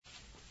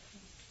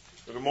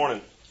So good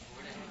morning.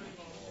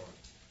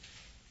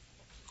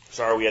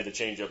 Sorry we had to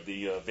change up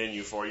the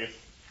venue for you,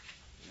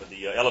 but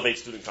the Elevate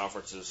Student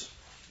Conference is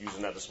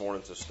using that this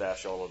morning to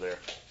stash all of their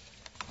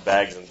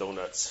bags and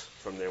donuts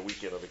from their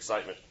weekend of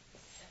excitement.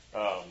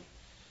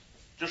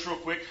 Just real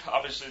quick,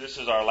 obviously this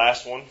is our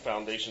last one,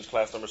 Foundations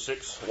Class Number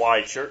 6,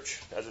 Why Church,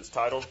 as it's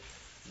titled.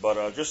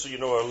 But just so you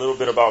know a little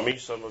bit about me,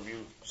 some of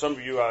you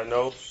I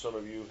know, some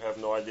of you have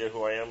no idea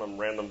who I am. I'm a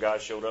random guy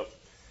showed up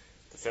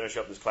to finish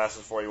up these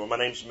classes for you. Well, my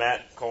name's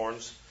Matt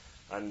Corns.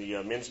 I'm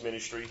the men's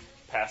ministry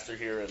pastor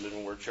here at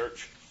Living Word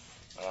Church.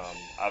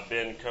 I've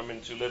been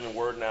coming to Living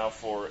Word now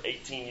for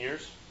 18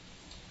 years.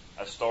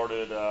 I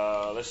started,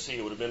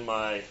 it would have been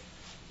my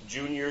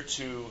junior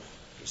to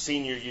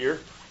senior year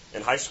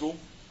in high school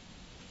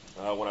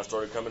when I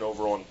started coming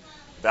over on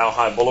Val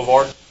High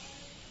Boulevard.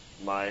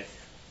 My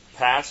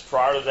past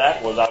prior to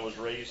that was I was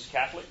raised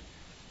Catholic.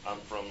 I'm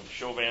from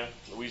Chauvin,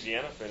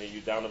 Louisiana, if any of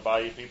you down the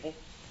bayou people.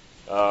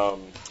 God's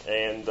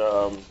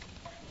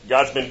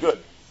been good.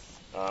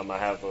 I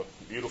have a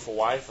beautiful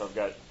wife. I've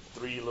got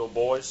 3 little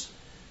boys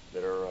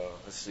that are,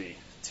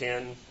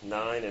 10,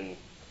 9, and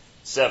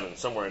 7,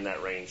 somewhere in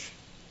that range.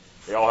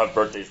 They all have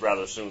birthdays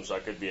rather soon, so I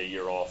could be a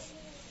year off.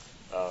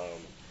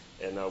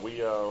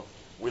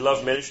 We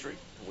love ministry.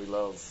 We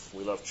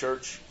love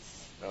church.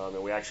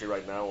 And we actually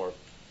right now are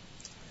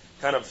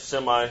kind of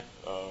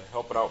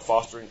helping out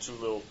fostering 2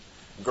 little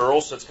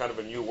girls. That's kind of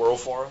a new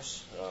world for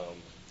us.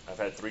 I've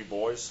had 3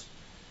 boys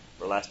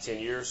for the last 10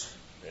 years,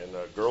 and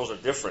girls are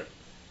different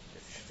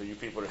for you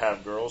people that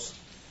have girls.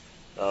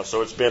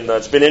 So it's been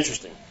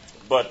interesting.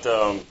 But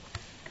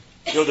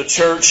the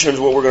church and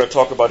what we're going to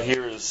talk about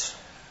here is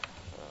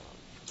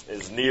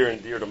near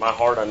and dear to my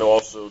heart. I know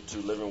also to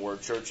Living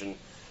Word Church and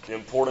the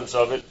importance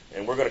of it.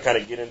 And we're going to kind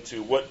of get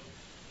into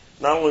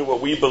not only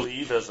what we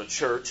believe as a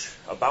church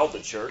about the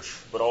church,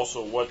 but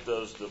also what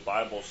does the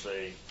Bible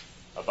say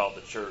about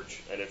the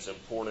church and its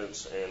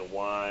importance and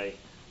why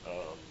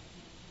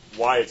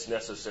it's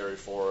necessary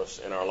for us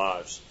in our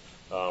lives.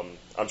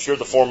 I'm sure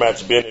the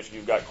format's been, if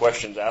you've got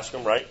questions, ask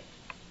them, right?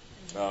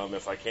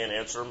 If I can't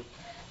answer them,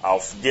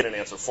 I'll get an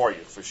answer for you,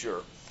 for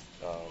sure.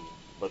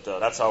 But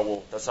that's how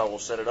we'll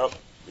set it up.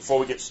 Before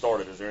we get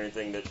started, is there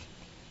anything that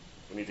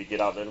we need to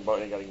get out there about?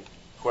 Got any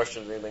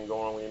questions, anything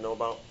going on we need to know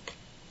about?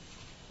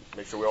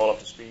 Make sure we're all up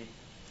to speed.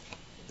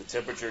 If the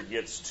temperature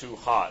gets too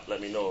hot,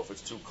 let me know. If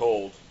it's too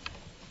cold,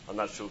 I'm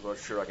not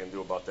sure I can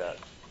do about that.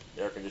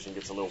 The air conditioning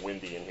gets a little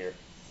windy in here.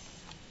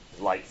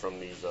 Light from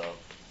these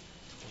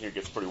here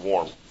gets pretty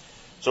warm.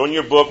 So in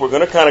your book, we're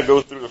going to kind of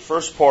go through the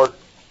first part.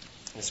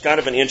 It's kind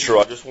of an intro.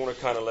 I just want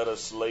to kind of let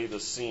us lay the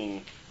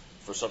scene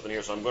for something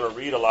here. So I'm going to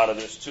read a lot of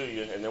this to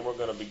you, and then we're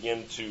going to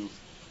begin to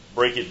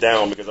break it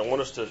down because I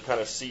want us to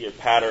kind of see a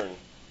pattern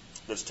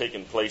that's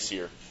taking place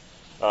here.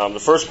 The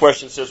first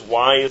question says,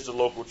 why is the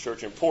local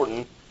church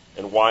important,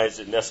 and why is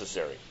it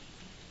necessary?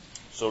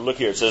 So look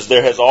here. It says,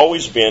 there has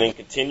always been and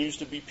continues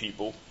to be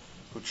people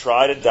who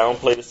try to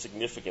downplay the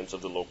significance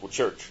of the local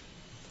church.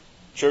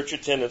 Church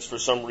attendance, for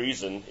some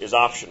reason, is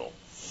optional.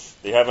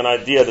 They have an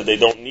idea that they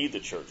don't need the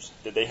church,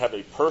 that they have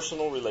a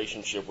personal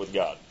relationship with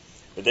God,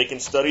 that they can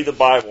study the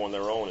Bible on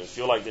their own and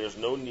feel like there's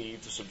no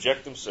need to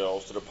subject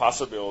themselves to the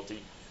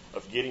possibility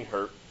of getting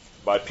hurt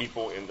by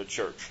people in the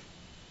church.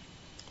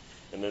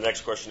 And the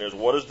next question is,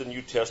 what does the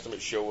New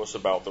Testament show us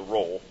about the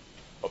role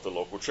of the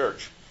local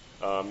church?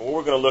 What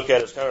we're going to look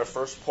at is kind of the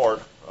first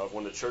part of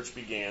when the church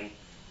began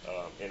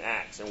in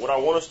Acts. And what I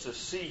want us to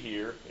see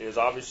here is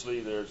obviously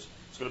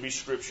it's going to be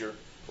Scripture,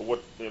 but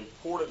what the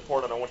important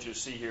part that I want you to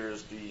see here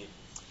is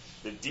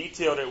the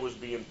detail that was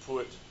being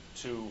put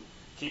to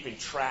keeping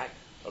track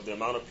of the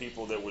amount of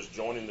people that was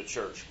joining the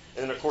church.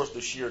 And then, of course,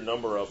 the sheer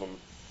number of them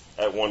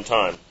at one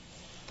time.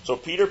 So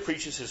Peter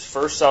preaches his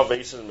first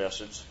salvation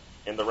message,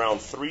 and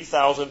around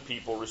 3,000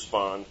 people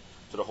respond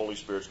to the Holy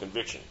Spirit's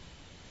conviction.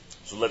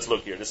 So let's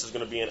look here. This is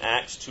going to be in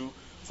Acts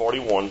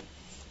 2:41.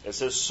 It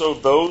says, so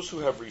those who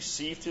have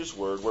received his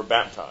word were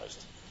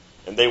baptized,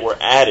 and they were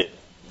added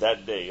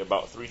that day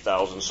about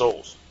 3,000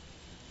 souls,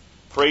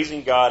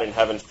 praising God and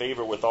having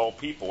favor with all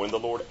people. And the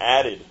Lord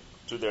added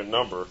to their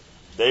number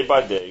day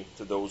by day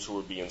to those who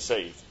were being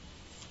saved.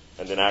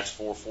 And then Acts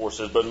 4:4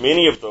 says, but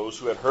many of those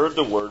who had heard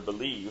the word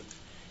believed,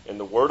 and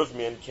the word of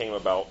men came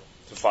about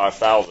to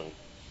 5,000.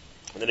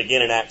 And then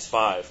again in Acts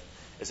 5,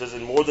 it says,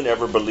 and more than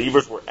ever,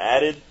 believers were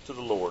added to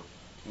the Lord,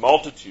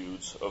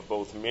 multitudes of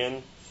both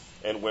men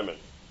and women.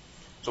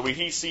 So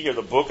we see here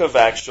the book of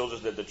Acts shows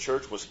us that the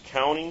church was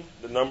counting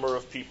the number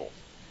of people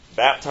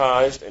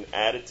baptized and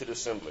added to the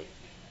assembly.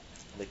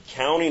 The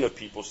counting of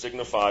people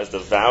signifies the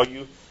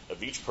value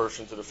of each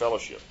person to the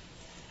fellowship.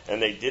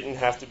 And if they didn't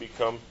have to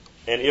become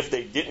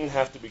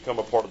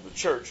a part of the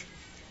church,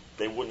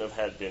 they wouldn't have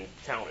had been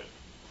counted.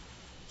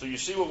 So you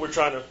see what we're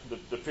trying to,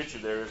 the picture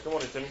there is. Come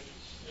on in, Timmy.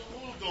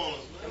 Come on,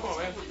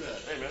 man.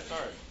 Hey, man, it's all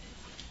right.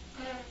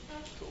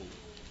 Cool.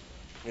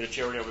 Need a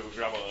chair over there. We'll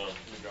grab another one real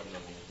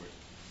quick.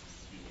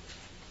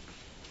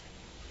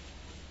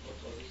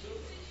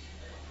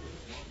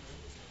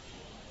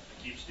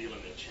 Keep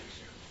stealing that chairs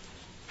here.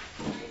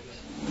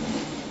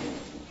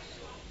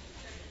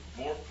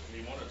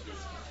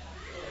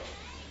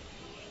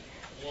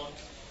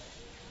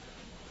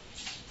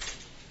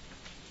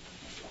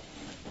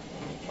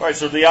 All right,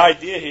 so the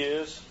idea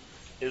is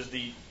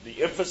the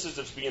emphasis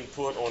that's being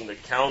put on the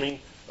counting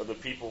of the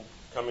people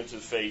coming to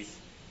faith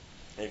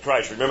in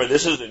Christ. Remember,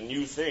 this is a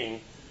new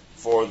thing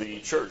for the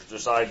church,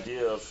 this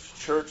idea of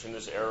church in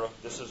this era.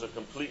 This is a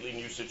completely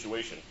new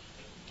situation.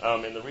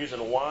 And the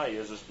reason why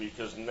is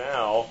because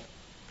now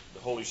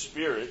the Holy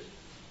Spirit,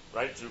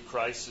 right, through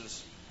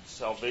Christ's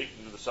salvation,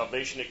 the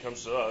salvation that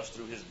comes to us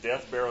through his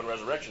death, burial, and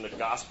resurrection, the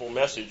gospel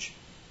message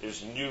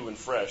is new and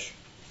fresh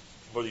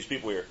for these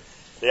people here.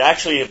 They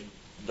actually have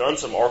done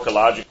some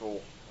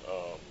archaeological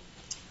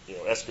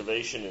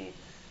excavation and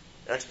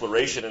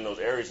exploration in those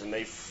areas, and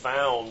they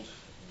found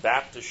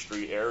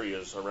baptistry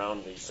areas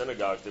around the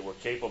synagogues that were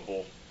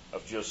capable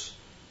of just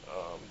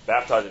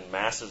baptizing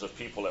masses of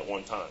people at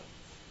one time.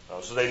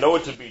 So they know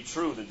it to be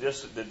true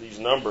that these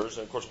numbers,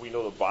 and of course we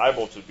know the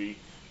Bible to be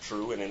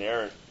true and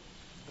inerrant,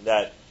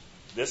 that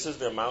this is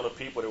the amount of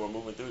people that were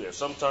moving through there.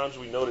 Sometimes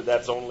we know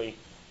that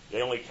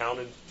they only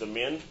counted the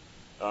men,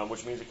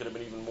 which means it could have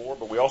been even more,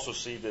 but we also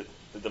see that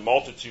the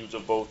multitudes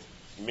of both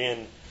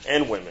men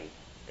and women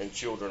and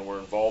children were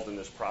involved in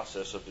this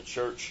process of the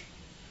church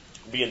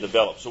being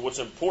developed. So what's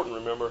important,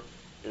 remember,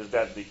 is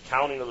that the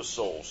counting of the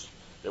souls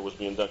that was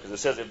being done, because it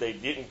says if they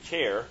didn't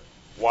care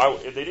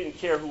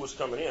who was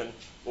coming in,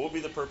 what would be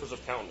the purpose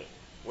of counting it?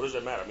 What does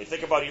that matter? I mean,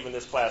 think about even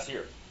this class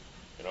here.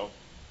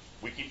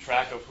 We keep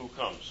track of who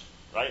comes,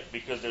 right?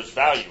 Because there's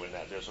value in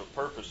that. There's a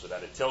purpose to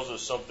that. It tells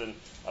us something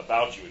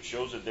about you. It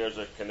shows that there's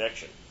a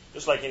connection.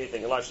 Just like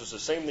anything in life. So it's the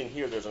same thing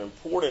here. There's an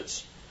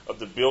importance of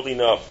the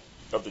building up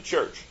of the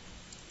church.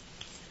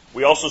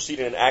 We also see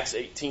that in Acts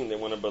 18 that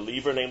when a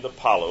believer named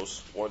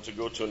Apollos wanted to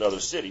go to another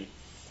city,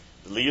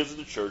 the leaders of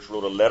the church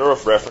wrote a letter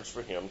of reference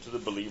for him to the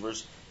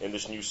believers in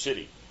this new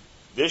city.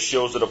 This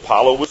shows that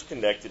Apollo was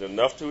connected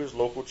enough to his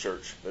local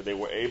church that they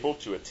were able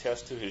to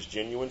attest to his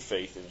genuine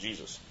faith in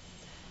Jesus.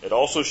 It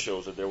also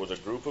shows that there was a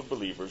group of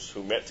believers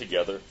who met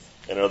together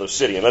in another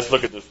city. And let's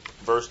look at the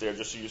verse there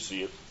just so you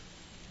see it.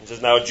 It says,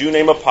 "Now a Jew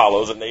named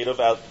Apollos, a native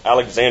of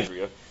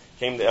Alexandria,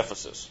 came to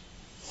Ephesus.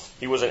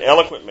 He was an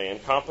eloquent man,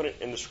 competent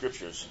in the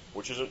Scriptures,"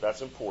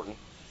 that's important,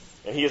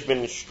 "and he has been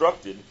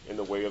instructed in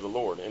the way of the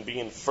Lord. And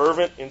being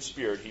fervent in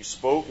spirit, he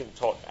spoke and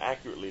taught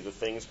accurately the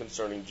things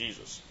concerning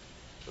Jesus,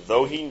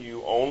 though he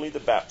knew only the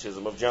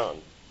baptism of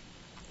John.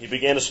 He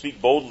began to speak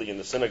boldly in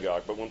the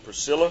synagogue, but when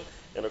Priscilla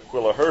and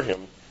Aquila heard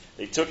him,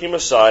 they took him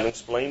aside and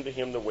explained to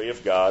him the way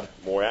of God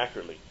more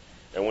accurately.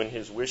 And when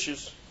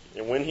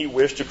he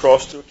wished to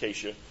cross to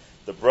Achaia,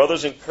 the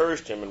brothers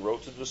encouraged him and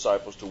wrote to the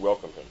disciples to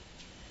welcome him.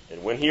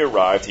 And when he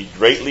arrived, he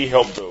greatly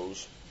helped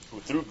those who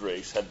through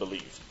grace had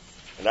believed."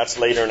 And that's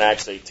later in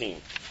Acts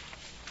 18.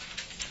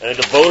 "And they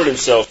devoted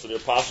themselves to the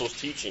apostles'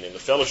 teaching and the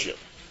fellowship."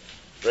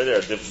 Right there,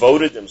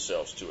 devoted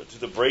themselves to it, to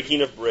the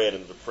breaking of bread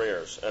and the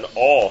prayers. And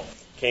awe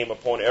came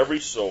upon every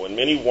soul, and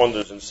many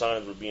wonders and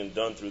signs were being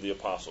done through the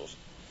apostles.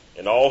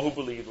 And all who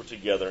believed were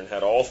together and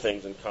had all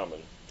things in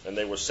common. And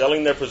they were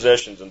selling their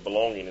possessions and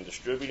belonging and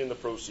distributing the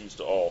proceeds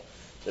to all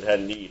that had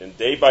need. And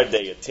day by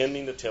day,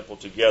 attending the temple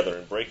together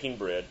and breaking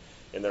bread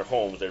in their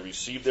homes, they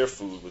received their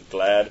food with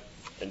glad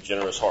and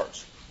generous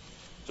hearts.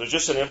 So it's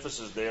just an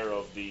emphasis there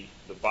of the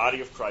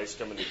body of Christ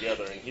coming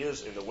together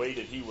in the way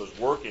that he was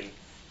working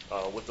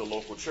with the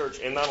local church.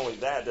 And not only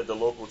that the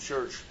local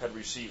church had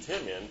received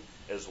him in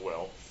as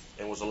well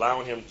and was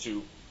allowing him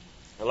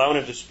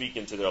to speak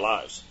into their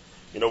lives.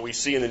 We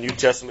see in the New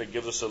Testament, it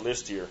gives us a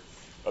list here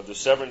of the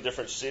 7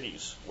 different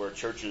cities where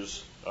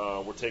churches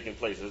were taking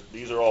place.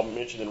 These are all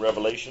mentioned in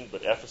Revelation,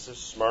 but Ephesus,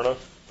 Smyrna,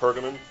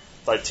 Pergamum,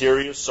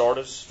 Thyatira,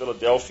 Sardis,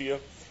 Philadelphia,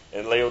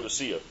 and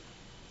Laodicea.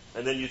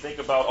 And then you think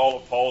about all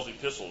of Paul's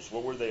epistles.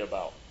 What were they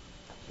about?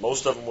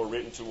 Most of them were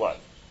written to what?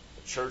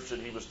 The church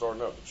that he was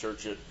starting up, the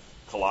church at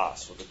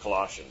Colossus, or the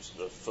Colossians,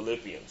 the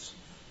Philippians,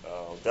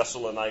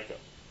 Thessalonica.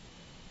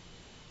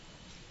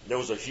 There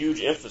was a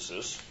huge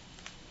emphasis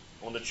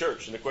on the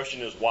church, and the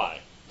question is why?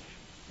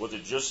 Was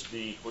it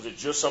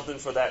just something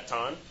for that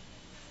time?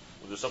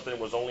 Was it something that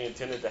was only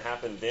intended to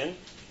happen then,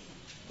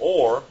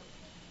 or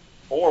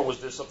was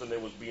this something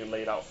that was being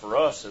laid out for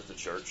us as the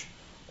church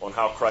on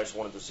how Christ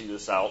wanted to see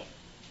this out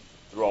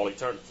through all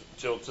eternity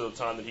till the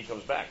time that He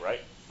comes back?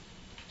 Right?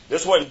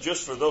 This wasn't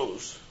just for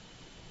those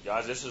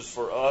guys. This is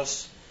for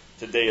us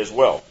today as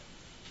well.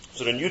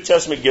 So the New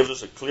Testament gives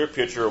us a clear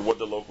picture of what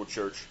the local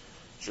church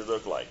should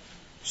look like.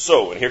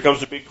 So, and here comes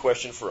the big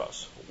question for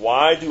us.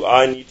 Why do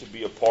I need to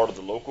be a part of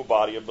the local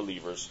body of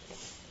believers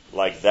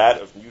like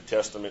that of New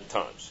Testament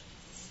times?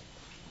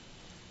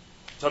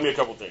 Tell me a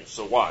couple things.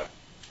 So why?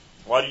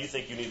 Why do you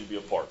think you need to be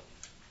a part?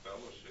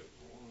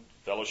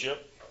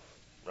 Fellowship?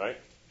 Right?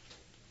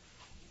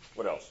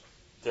 What else?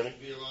 Timmy?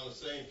 Be around the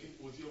same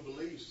people with your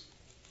beliefs.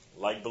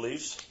 Like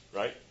beliefs,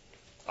 right?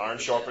 Iron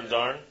sharpens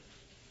iron.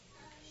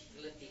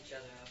 Lift each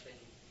other up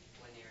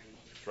when they're in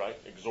need. That's right.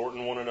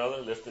 Exhorting one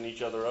another, lifting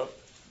each other up.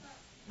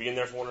 Being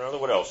there for one another.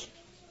 What else?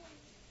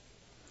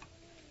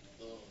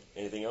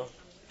 Anything else?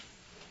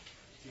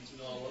 Teaching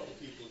all other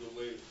people the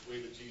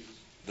way to Jesus.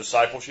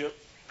 Discipleship,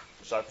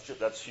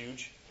 that's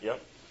huge.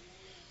 Yep.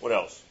 What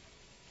else?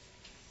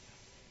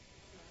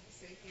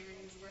 Say hearing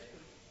His word.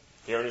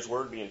 Hearing His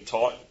Word, being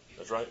taught.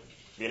 That's right.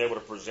 Being able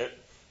to present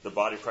the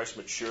body of Christ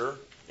mature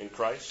in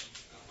Christ.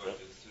 How about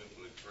just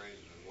simply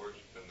praising and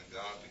worshiping the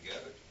God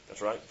together?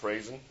 That's right.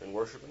 Praising and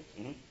worshiping.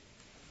 Mm-hmm.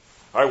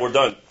 All right, we're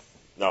done.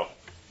 No.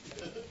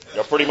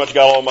 I pretty much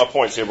got all my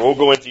points here, but we'll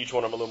go into each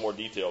one of them a little more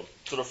detailed.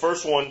 So the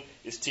first one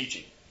is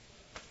teaching,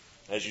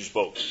 as you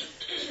spoke.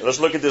 Now let's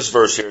look at this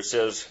verse here. It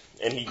says,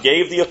 "And He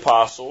gave the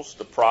apostles,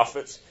 the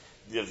prophets,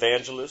 the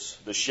evangelists,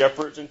 the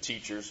shepherds, and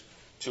teachers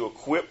to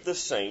equip the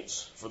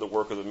saints for the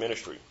work of the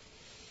ministry,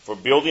 for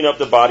building up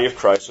the body of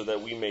Christ, so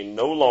that we may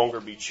no longer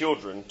be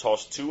children,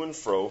 tossed to and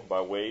fro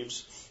by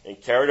waves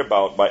and carried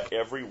about by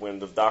every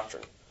wind of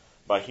doctrine,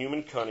 by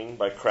human cunning,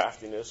 by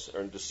craftiness,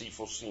 and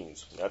deceitful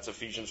schemes." That's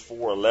Ephesians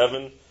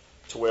 4:11,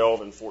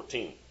 12, and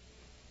 14.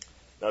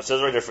 Now it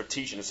says right there for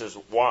teaching, it says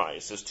why?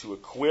 It says to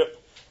equip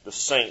the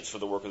saints for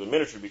the work of the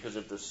ministry, because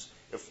if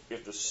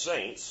the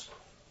saints,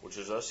 which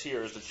is us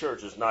here as the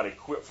church, is not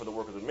equipped for the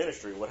work of the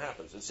ministry, what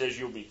happens? It says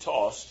you'll be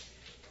tossed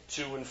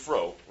to and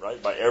fro,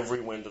 right, by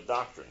every wind of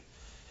doctrine.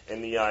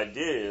 And the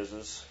idea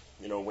is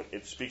when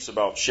it speaks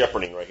about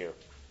shepherding right here.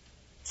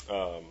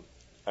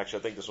 Actually,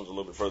 I think this one's a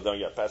little bit further down.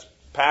 Yeah,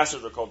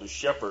 pastors are called to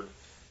shepherd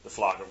the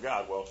flock of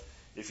God. Well,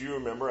 if you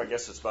remember, I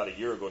guess it's about a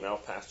year ago now,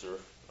 Pastor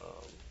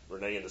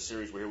Renee in the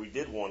series we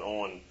did one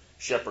on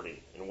shepherding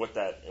and what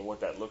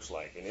that looks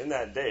like. And in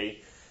that day,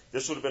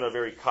 this would have been a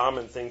very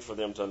common thing for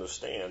them to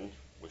understand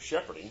with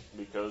shepherding,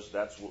 because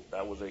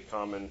that was a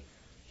common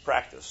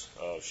practice,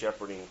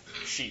 shepherding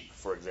sheep,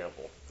 for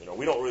example.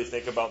 We don't really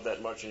think about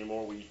that much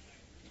anymore. We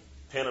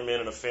pen them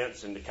in a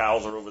fence, and the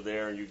cows are over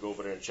there, and you go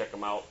over there and check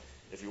them out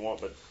if you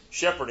want. But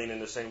shepherding in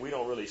the same, we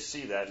don't really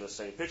see that in the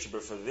same picture.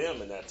 But for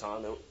them in that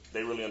time,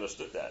 they really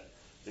understood that,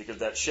 because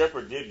that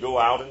shepherd did go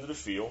out into the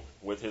field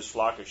with his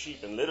flock of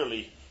sheep, and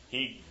literally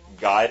he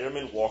guided them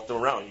and walked them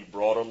around. He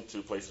brought them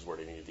to places where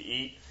they needed to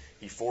eat.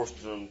 He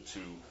forced them to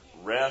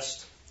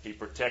rest. He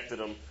protected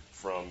them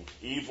from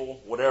evil,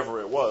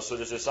 whatever it was. So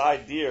there's this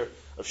idea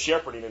of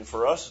shepherding, and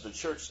for us as the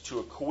church, to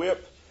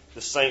equip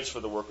the saints for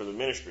the work of the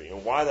ministry.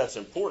 And why that's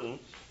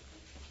important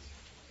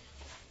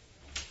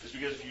is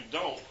because if you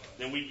don't,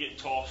 then we get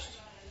tossed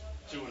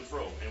to and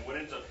fro. And what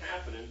ends up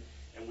happening,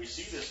 and we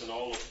see this in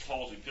all of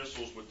Paul's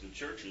epistles with the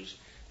churches,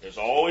 there's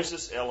always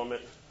this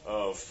element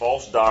of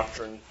false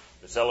doctrine,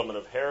 this element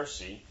of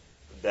heresy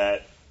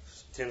that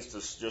tends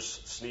to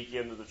just sneak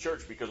into the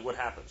church. Because what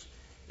happens?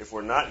 If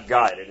we're not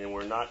guided and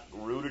we're not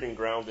rooted and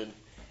grounded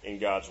in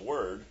God's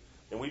Word,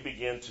 then we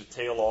begin to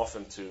tail off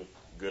into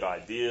good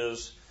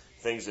ideas,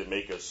 things that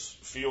make us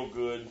feel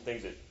good,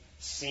 things that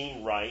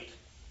seem right.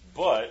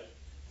 But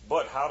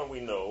how do we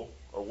know,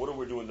 or what are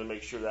we doing to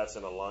make sure that's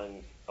in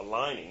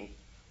aligning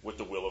with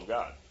the will of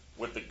God,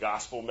 with the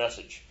gospel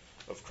message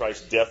of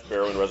Christ's death,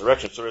 burial, and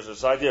resurrection? So there's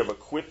this idea of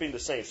equipping the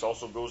saints.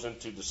 Also goes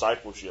into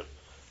discipleship,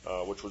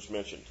 which was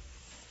mentioned.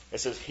 It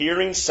says,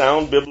 hearing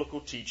sound biblical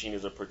teaching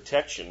is a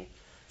protection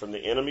from the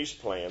enemy's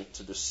plan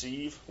to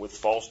deceive with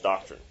false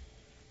doctrine.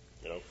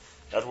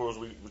 That's what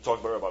we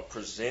talked about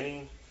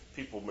presenting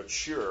people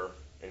mature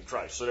in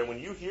Christ. So that when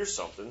you hear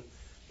something,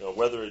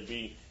 whether it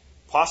be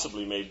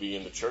possibly maybe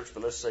in the church,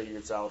 but let's say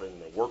it's out in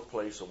the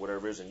workplace or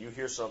whatever it is, and you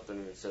hear something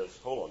and it says,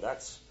 hold on,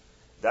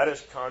 that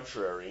is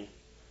contrary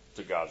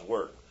to God's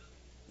Word.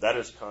 That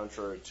is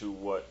contrary to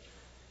what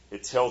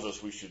it tells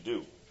us we should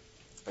do.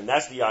 And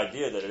that's the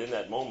idea, that in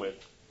that moment,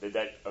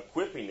 that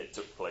equipping that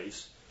took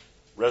place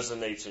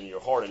resonates in your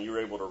heart, and you're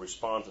able to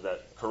respond to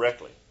that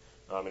correctly,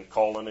 and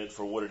calling it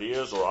for what it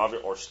is,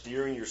 or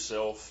steering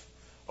yourself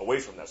away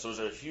from that. So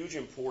there's a huge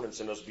importance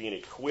in us being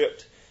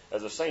equipped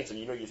as a saints. And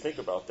you think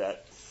about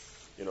that.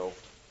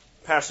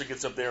 Pastor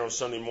gets up there on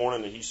Sunday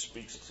morning and he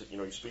speaks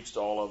to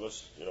all of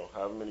us.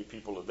 However many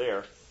people are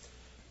there,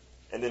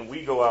 and then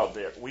we go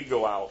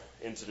out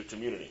into the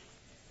community.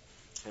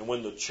 And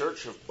when the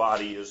church of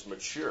body is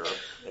mature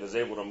and is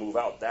able to move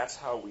out, that's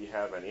how we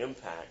have an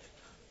impact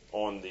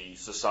on the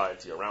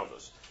society around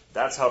us.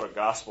 That's how the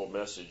gospel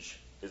message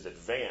is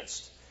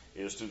advanced,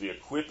 is through the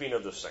equipping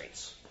of the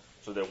saints,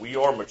 so that we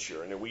are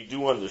mature and that we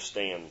do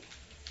understand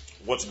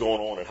what's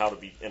going on and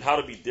how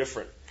to be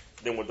different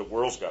than what the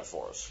world's got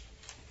for us.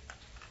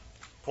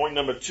 Point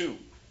number 2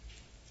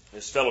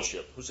 is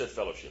fellowship. Who said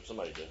fellowship?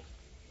 Somebody did.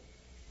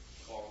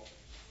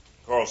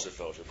 Carl said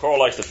fellowship. Carl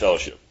likes the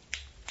fellowship.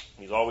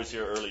 He's always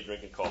here early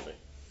drinking coffee.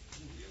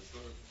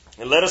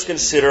 And let us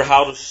consider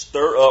how to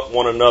stir up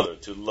one another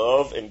to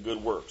love and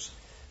good works,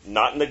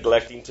 not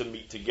neglecting to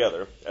meet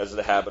together, as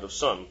the habit of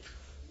some,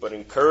 but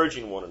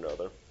encouraging one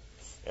another,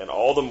 and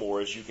all the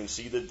more as you can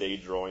see the day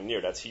drawing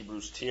near. That's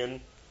Hebrews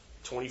 10,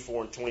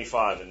 24 and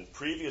 25. And the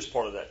previous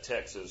part of that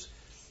text is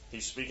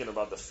he's speaking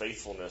about the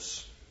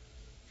faithfulness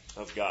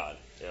of God.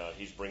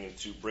 He's bringing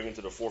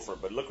to the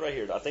forefront. But look right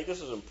here. I think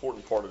this is an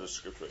important part of the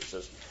scripture. It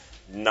says,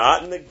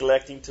 not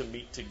neglecting to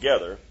meet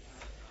together,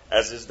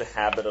 as is the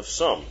habit of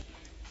some,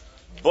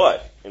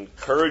 but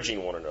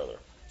encouraging one another,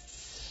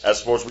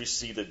 as far as we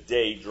see the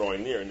day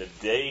drawing near. And the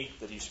day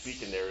that he's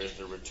speaking there is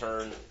the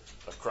return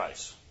of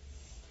Christ.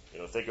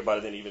 Think about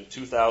it then. Even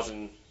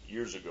 2,000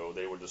 years ago,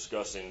 they were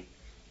discussing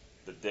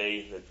the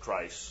day that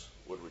Christ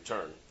would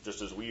return,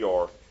 just as we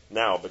are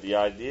now. But the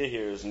idea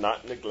here is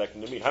not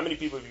neglecting to meet. How many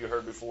people have you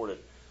heard before that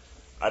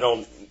I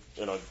don't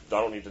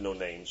need to know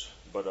names,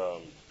 but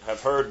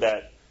have heard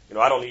that,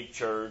 I don't need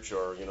church,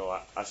 or,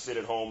 I sit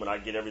at home and I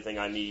get everything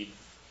I need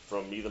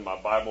from either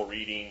my Bible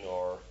reading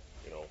or,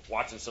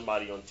 watching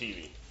somebody on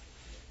TV.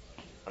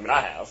 I mean,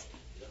 I have.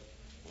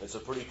 It's a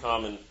pretty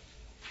common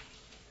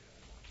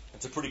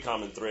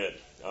thread.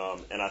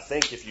 And I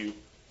think if you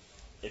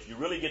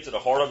really get to the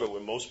heart of it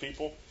with most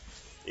people,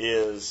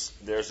 is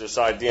there's this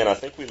idea, and I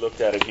think we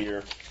looked at it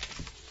here.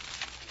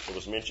 It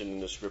was mentioned in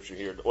the scripture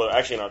here. Well,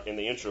 actually, in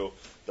the intro,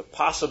 the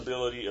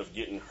possibility of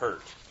getting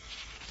hurt.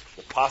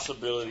 The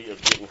possibility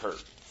of getting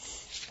hurt.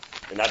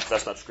 And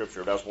that's not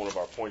scripture. That's one of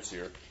our points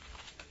here.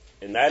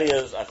 And that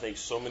is, I think,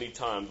 so many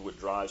times what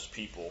drives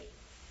people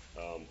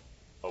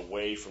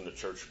away from the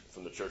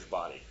church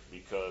body,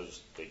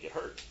 because they get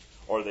hurt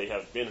or they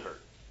have been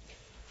hurt.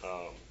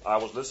 I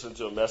was listening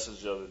to a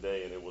message the other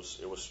day, and it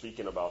was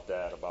speaking about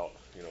that, about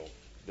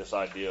this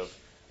idea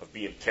of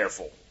being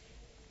careful.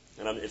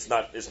 And it's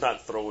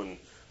not throwing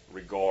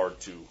regard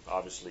to,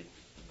 obviously,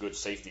 good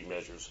safety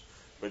measures,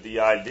 but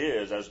the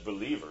idea is, as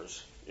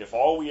believers, if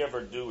all we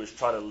ever do is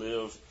try to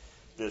live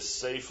this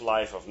safe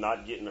life of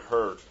not getting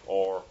hurt,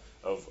 or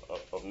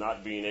of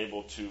not being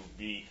able to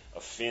be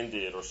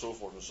offended, or so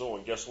forth and so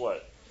on, guess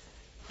what?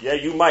 Yeah,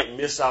 you might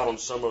miss out on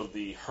some of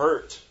the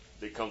hurt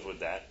that comes with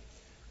that,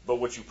 but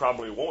what you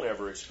probably won't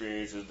ever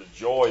experience is the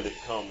joy that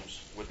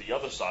comes with the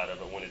other side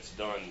of it when it's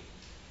done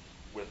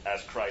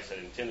as Christ had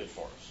intended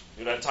for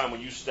us. That time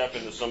when you step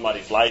into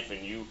somebody's life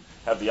and you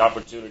have the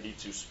opportunity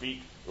to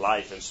speak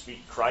life and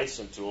speak Christ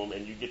into them,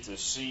 and you get to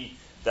see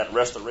that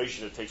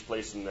restoration that takes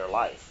place in their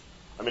life.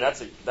 I mean,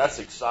 that's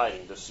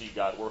exciting to see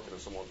God working in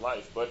someone's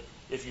life. But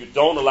if you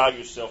don't allow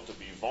yourself to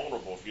be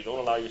vulnerable, if you don't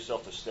allow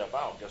yourself to step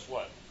out, guess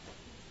what?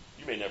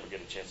 You may never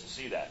get a chance to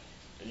see that,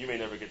 and you may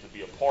never get to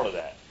be a part of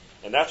that.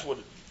 And that's what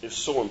is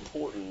so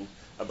important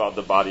about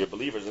the body of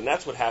believers, and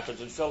that's what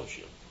happens in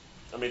fellowship.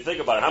 I mean, think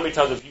about it. How many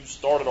times have you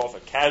started off a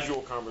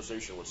casual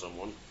conversation with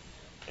someone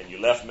and you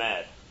left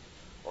mad,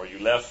 or you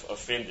left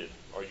offended,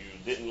 or you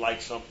didn't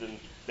like something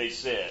they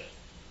said,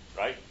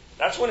 right?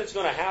 That's when it's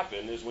going to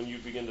happen, is when you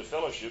begin to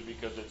fellowship,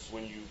 because it's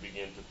when you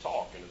begin to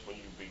talk, and it's when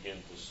you begin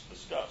to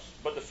discuss.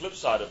 But the flip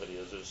side of it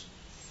is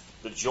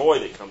the joy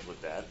that comes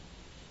with that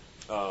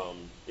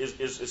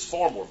is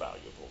far more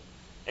valuable.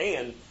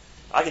 And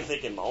I can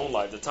think in my own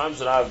life, the times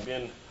that I've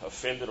been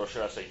offended, or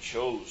should I say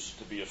chose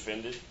to be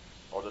offended,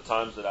 or the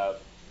times that I've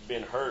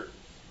been hurt,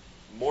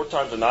 more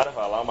times than not, if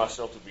I allow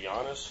myself to be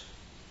honest,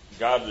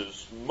 God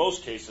is,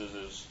 most cases,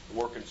 is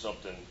working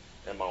something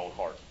in my own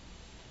heart.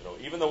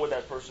 Even though what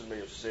that person may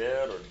have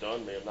said or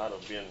done may have not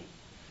have been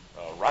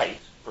right,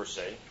 per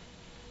se,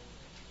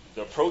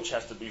 the approach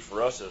has to be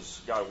for us as,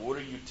 God, what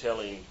are you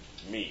telling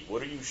me?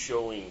 What are you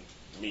showing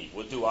me?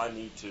 What do I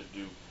need to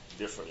do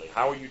differently?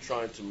 How are you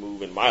trying to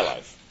move in my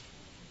life?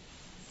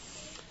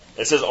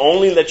 It says,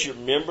 only let your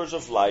members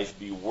of life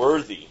be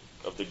worthy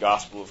of the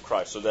gospel of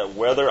Christ, so that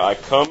whether I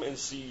come and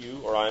see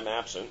you or I am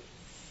absent.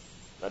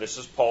 Now this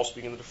is Paul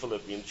speaking to the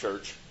Philippian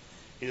church.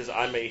 He says,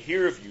 I may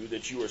hear of you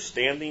that you are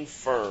standing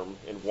firm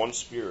in one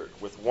spirit,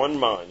 with one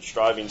mind,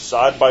 striving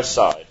side by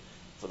side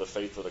for the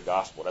faith of the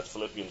gospel. That's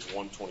Philippians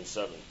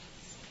 1:27.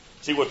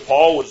 See, what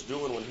Paul was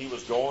doing when he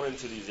was going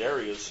into these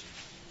areas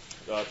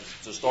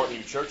to start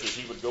new churches,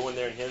 he would go in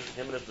there, and him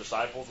and his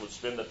disciples would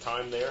spend the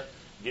time there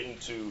getting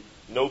to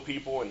know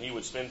people, and he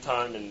would spend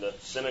time in the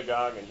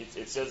synagogue, and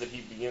it says that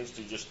he begins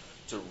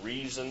to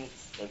reason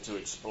and to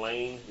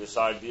explain this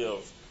idea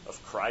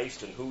of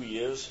Christ and who he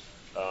is.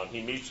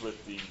 He meets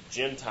with the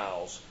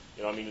Gentiles.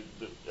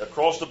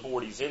 Across the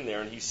board he's in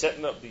there, and he's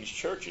setting up these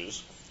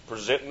churches,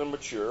 presenting them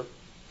mature,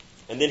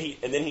 and then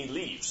he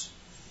leaves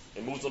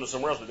and moves on to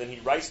somewhere else. But then he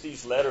writes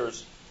these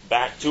letters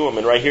back to them,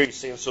 and right here he's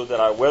saying, so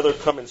that I whether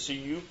come and see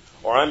you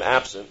or I'm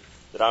absent,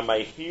 that I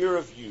may hear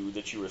of you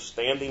that you are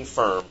standing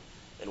firm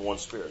in one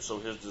spirit. So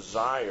his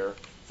desire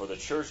for the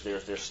church there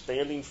is they're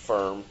standing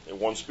firm in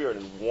one spirit,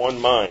 in one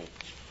mind,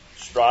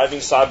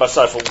 striving side by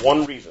side for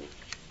one reason,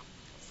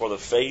 for the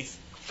faith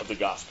of the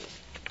gospel.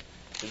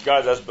 Because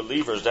guys, as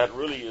believers, that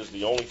really is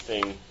the only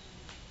thing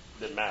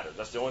that matters.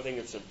 That's the only thing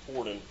that's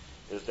important,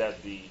 is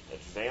that the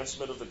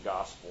advancement of the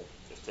gospel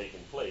is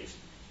taking place,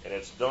 and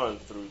it's done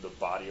through the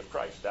body of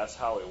Christ. That's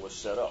how it was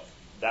set up.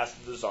 That's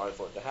the design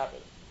for it to happen.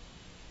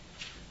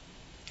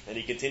 And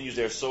he continues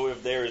there, so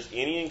if there is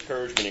any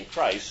encouragement in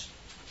Christ,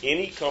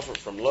 any comfort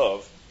from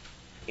love,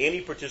 any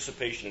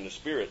participation in the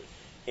Spirit,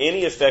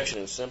 any affection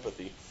and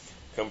sympathy,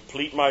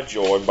 complete my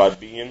joy by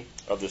being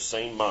of the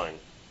same mind,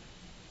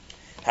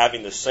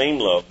 having the same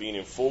love, being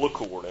in full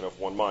accord and of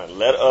one mind.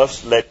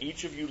 Let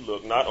each of you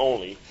look not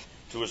only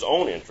to his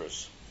own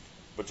interests,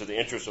 but to the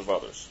interests of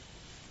others.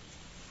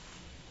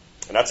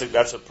 And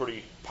that's a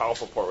pretty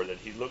powerful part, right? That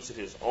he looks at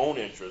his own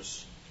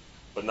interests,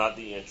 but not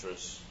the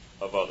interests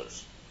of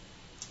others.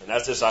 And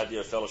that's this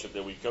idea of fellowship,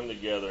 that we come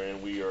together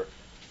and we are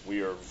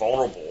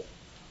vulnerable,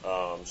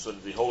 so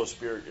that the Holy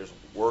Spirit is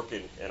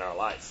working in our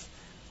life.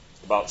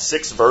 about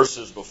 6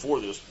 verses before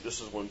this,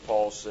 this is when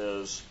Paul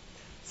says,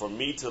 "For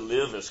me to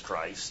live is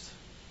Christ,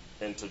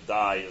 and to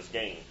die is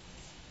gain."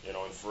 You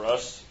know, and for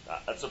us,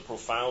 that's a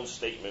profound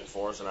statement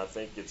for us, and I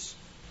think it's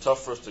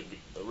tough for us to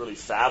really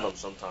fathom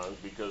sometimes,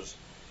 because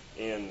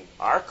in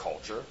our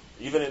culture,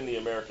 even in the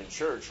American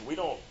church,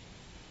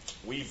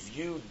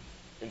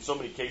 in so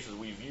many cases,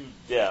 we view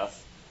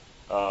death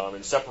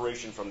and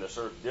separation from this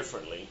earth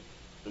differently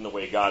than the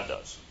way God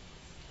does.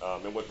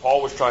 And what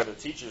Paul was trying to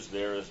teach us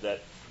there is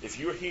that if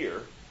you're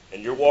here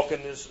and you're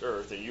walking this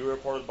earth and you're a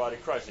part of the body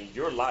of Christ, and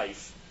your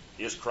life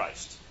is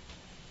Christ,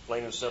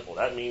 plain and simple.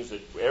 That means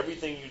that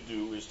everything you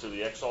do is to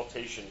the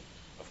exaltation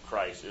of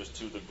Christ, is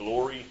to the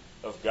glory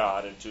of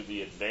God, and to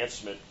the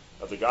advancement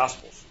of the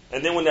Gospels.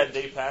 And then when that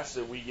day passes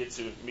and we get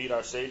to meet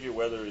our Savior,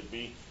 whether it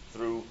be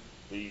through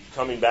the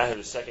coming back of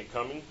the second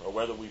coming, or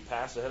whether we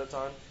pass ahead of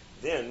time,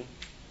 then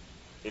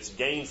it's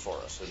gain for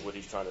us, is what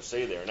he's trying to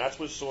say there. And that's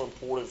what's so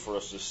important for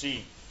us to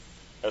see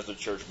as the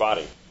church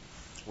body.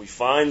 We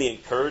find the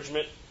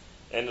encouragement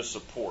and the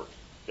support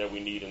that we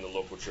need in the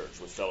local church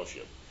with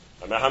fellowship.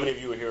 I mean, how many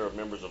of you here are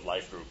members of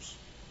life groups,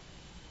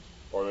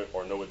 or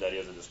know what that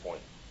is at this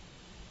point?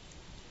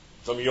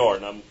 Some of you are,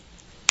 and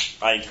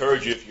I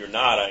encourage you, if you're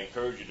not, I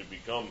encourage you to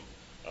become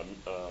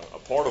a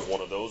part of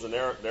one of those. And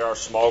there are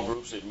small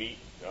groups that meet,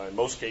 in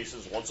most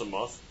cases, once a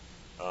month.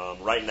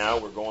 Right now,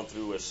 we're going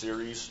through a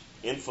series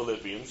in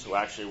Philippians, so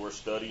actually we're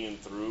studying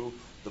through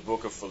the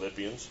book of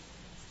Philippians.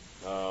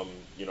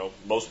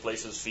 Most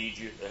places feed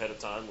you ahead of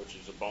time, which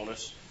is a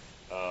bonus.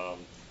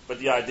 But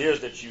the idea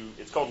is that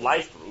it's called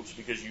life groups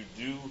because you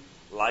do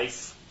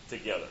life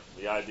together.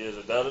 The idea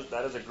is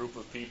that is a group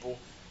of people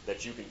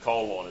that you can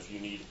call on if you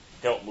need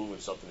help moving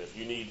something, if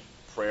you need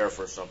prayer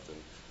for something,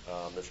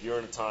 if you're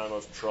in a time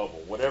of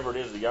trouble, whatever it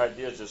is. The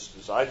idea is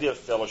this idea of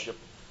fellowship.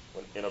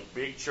 In a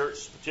big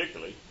church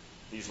particularly,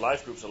 these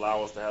life groups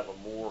allow us to have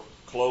a more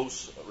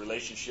close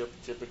relationship,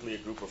 typically a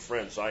group of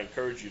friends. So I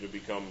encourage you to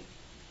become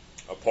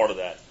a part of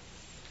that.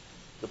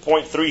 The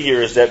point 3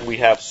 here is that we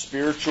have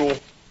spiritual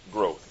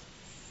growth.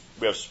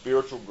 We have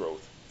spiritual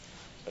growth.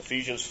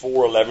 Ephesians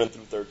 4:11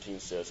 through 13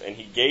 says, "And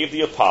he gave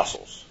the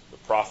apostles, the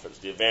prophets,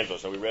 the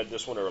evangelists." Now we read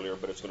this one earlier,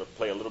 but it's going to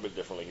play a little bit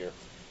differently here.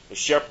 "The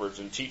shepherds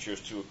and teachers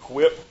to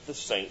equip the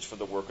saints for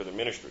the work of the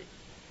ministry,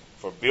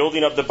 for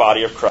building up the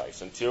body of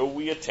Christ, until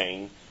we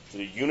attain to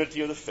the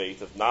unity of the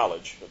faith of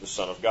knowledge of the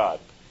Son of God,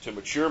 to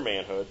mature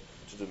manhood,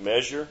 to the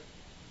measure,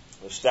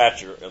 the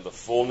stature, and the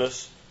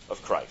fullness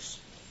of Christ."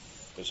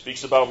 It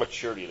speaks about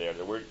maturity there,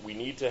 that we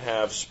need to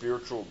have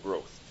spiritual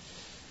growth.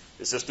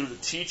 It says, "Through the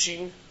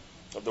teaching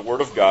of the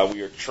Word of God,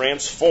 we are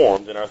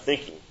transformed in our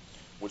thinking,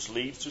 which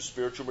leads to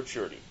spiritual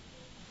maturity.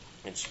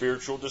 And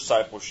spiritual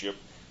discipleship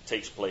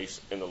takes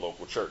place in the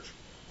local church."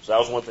 So that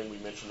was one thing we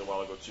mentioned a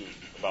while ago, too,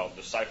 about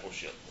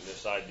discipleship and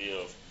this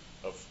idea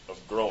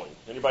of growing.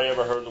 Anybody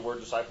ever heard the word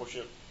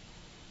discipleship?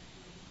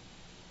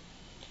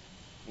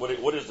 What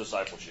is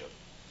discipleship?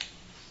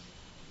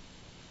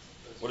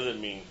 What does it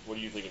mean? What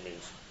do you think it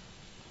means?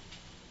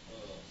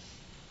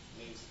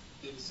 Means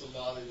giving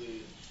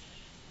somebody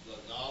the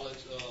knowledge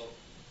of,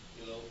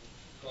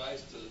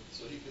 Christ,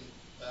 so he can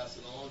pass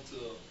it on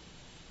to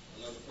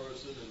another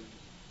person, and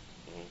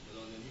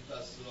and then he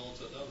passes it on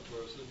to another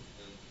person.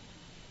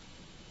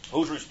 And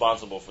who's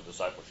responsible for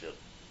discipleship?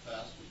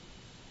 Pastor,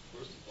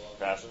 first of all.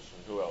 Pastors,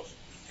 and who else?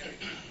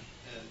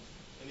 And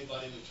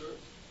anybody in the church.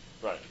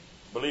 Right,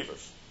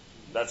 believers.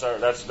 That's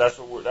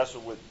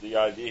what the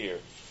idea here,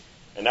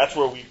 and that's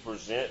where we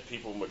present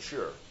people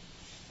mature,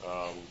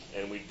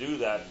 and we do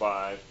that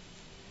by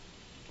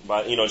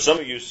some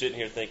of you sitting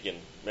here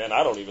thinking, "Man,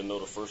 I don't even know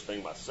the first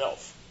thing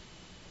myself,"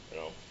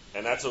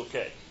 and that's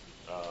okay.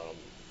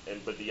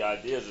 But the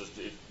idea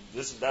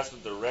is that's the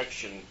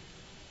direction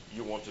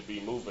you want to be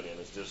moving in.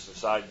 It's just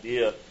this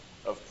idea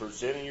of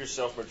presenting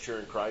yourself mature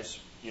in Christ.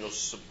 We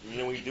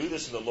do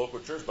this in the local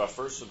church by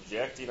first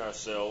subjecting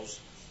ourselves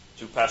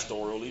to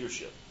pastoral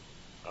leadership.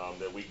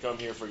 That we come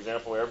here, for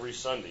example, every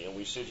Sunday, and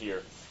we sit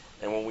here,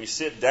 and when we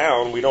sit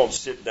down, we don't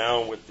sit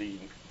down with the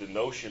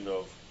notion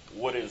of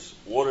what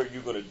are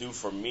you going to do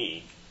for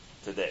me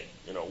today?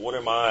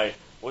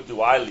 What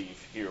do I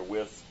leave here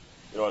with,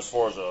 as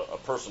far as a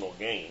personal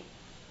gain?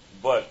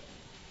 But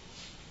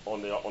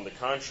on the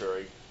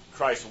contrary,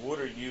 Christ, what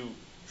are you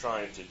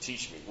trying to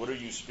teach me? What are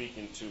you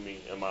speaking to me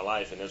in my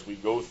life? And as we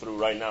go through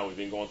right now, we've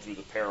been going through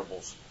the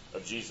parables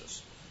of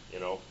Jesus.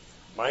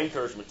 My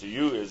encouragement to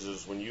you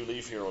is when you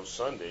leave here on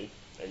Sunday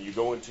and you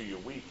go into your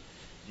week,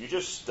 you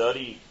just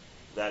study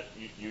that.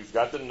 You've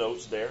got the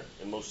notes there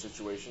in most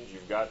situations.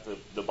 You've got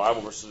the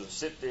Bible verses, and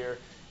sit there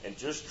and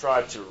just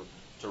try to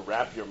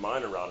wrap your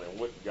mind around it and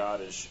what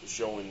God is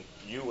showing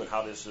you and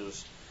how this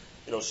is.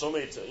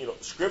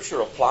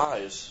 Scripture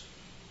applies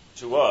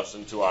to us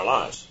and to our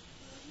lives.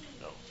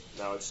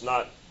 Now, it's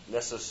not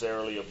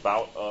necessarily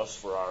about us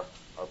for our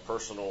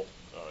personal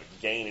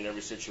gain in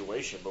every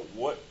situation, but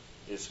what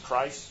is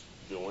Christ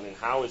doing and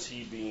how is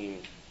he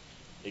being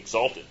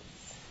exalted?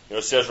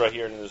 It says right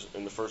here in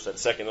that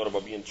second note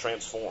about being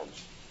transformed.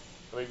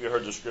 How many of you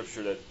heard the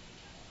scripture that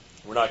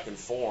we're not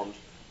conformed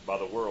by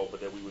the world,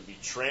 but that we would be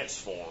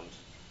transformed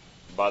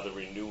by the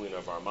renewing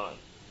of our mind.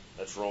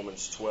 That's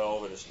Romans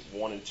 12, and it's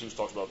 1 and 2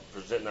 talks about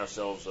presenting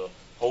ourselves a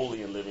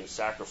holy and living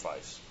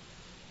sacrifice.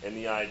 And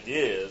the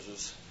idea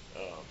is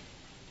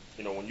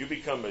when you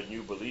become a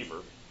new believer,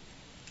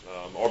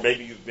 or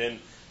maybe you've been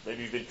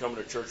coming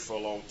to church for a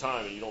long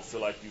time and you don't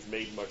feel like you've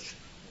made much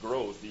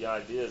growth. The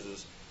idea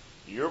is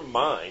your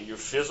mind, your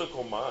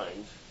physical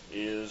mind,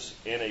 is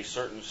in a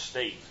certain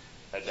state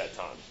at that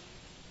time.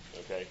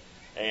 Okay,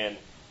 and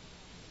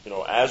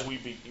as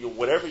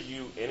whatever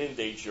you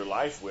inundate your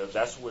life with,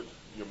 that's what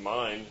your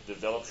mind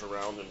develops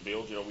around and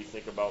builds. We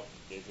think about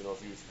if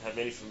you have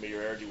any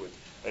familiarity with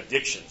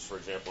addictions, for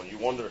example, and you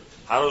wonder,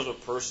 how does a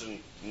person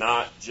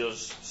not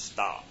just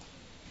stop?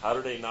 How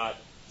do they not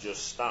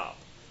just stop?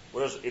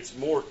 Well, it's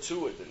more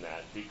to it than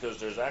that, because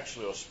there's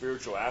actually a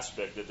spiritual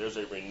aspect, that there's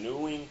a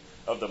renewing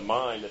of the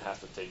mind that has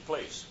to take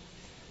place.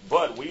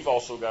 But we've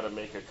also got to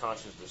make a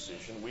conscious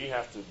decision. We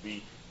have to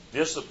be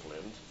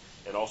disciplined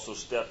and also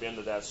step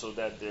into that, so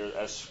that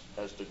as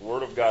the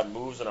Word of God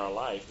moves in our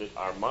life, that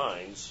our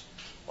minds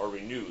are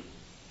renewed.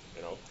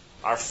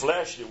 Our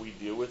flesh that we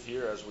deal with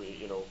here, as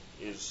we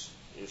is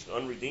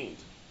unredeemed.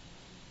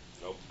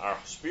 Our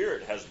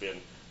spirit has been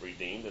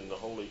redeemed, and the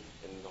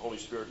Holy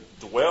Spirit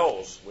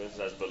dwells with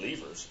us as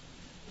believers.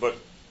 But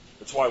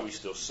that's why we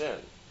still sin.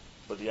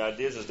 But the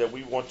idea is that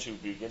we want to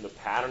begin to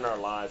pattern our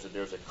lives, that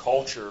there's a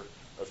culture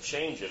of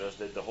change in us,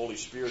 that the Holy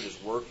Spirit is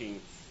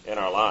working in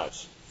our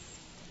lives.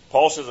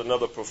 Paul says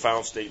another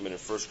profound statement in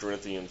 1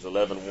 Corinthians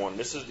 11:1.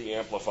 This is the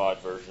Amplified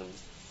version.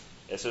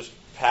 It says,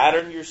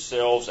 "Pattern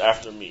yourselves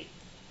after me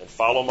and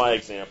follow my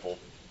example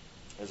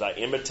as I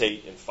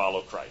imitate and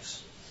follow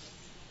Christ."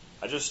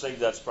 I just think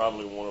that's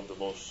probably one of the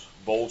most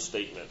bold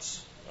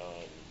statements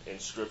in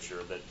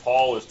Scripture, that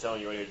Paul is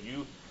telling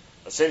you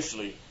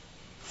essentially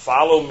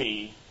follow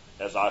me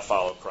as I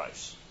follow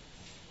Christ.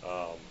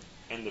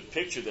 And the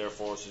picture there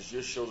for us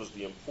just shows us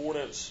the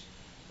importance,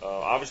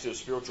 obviously, of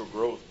spiritual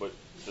growth, but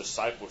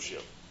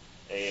discipleship.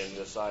 And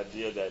this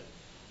idea that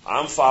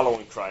I'm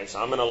following Christ,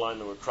 I'm in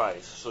alignment with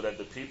Christ, so that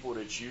the people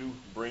that you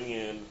bring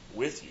in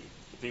with you,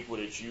 the people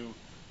that you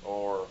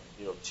are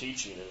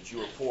teaching and that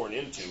you are pouring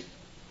into,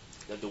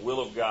 that the will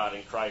of God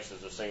in Christ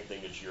is the same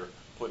thing that you're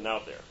putting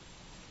out there.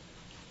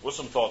 What's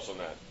some thoughts on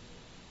that?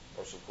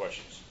 Or some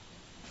questions?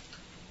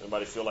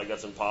 Anybody feel like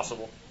that's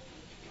impossible?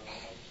 I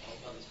was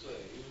about to say,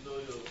 even though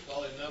you'll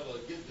probably never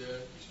get there,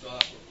 you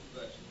strive for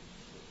perfection.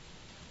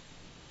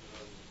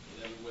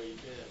 In every way you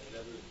can, in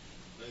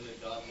everything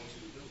that God wants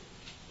you to do.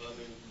 But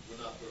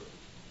we're not perfect.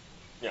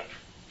 Yeah.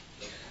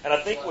 And I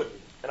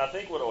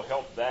think what will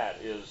help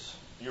that is,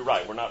 you're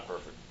right, we're not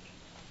perfect.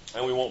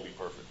 And we won't be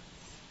perfect.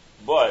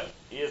 But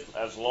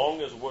as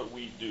long as what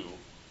we do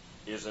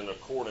is in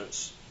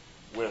accordance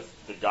with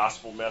the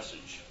gospel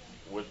message,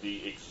 with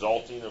the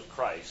exalting of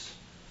Christ,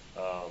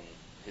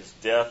 His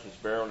death, His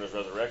burial, and His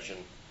resurrection,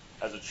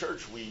 as a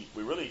church, we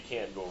really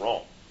can't go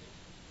wrong.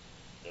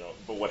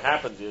 But what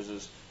happens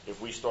is if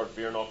we start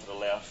veering off to the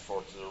left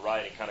or to the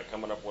right and kind of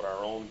coming up with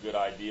our own good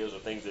ideas or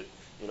things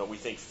that we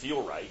think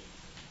feel right,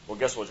 well,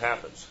 guess what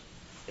happens?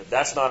 If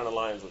that's not in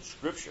alliance with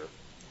Scripture,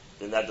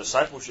 then that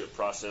discipleship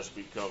process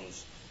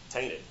becomes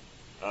tainted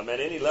at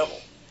any level.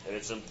 And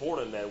it's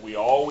important that we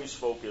always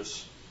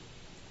focus.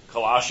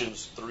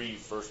 Colossians 3,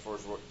 first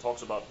verse,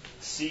 talks about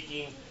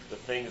seeking the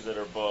things that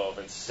are above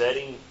and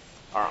setting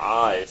our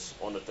eyes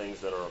on the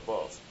things that are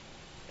above.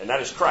 And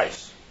that is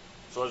Christ.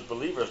 So as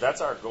believers,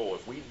 that's our goal.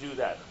 If we do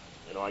that,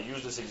 I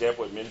use this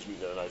example at men's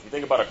meeting the other night. If you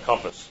think about a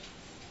compass,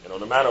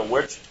 no matter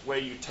which way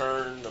you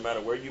turn, no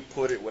matter where you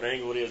put it, what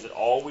angle it is, it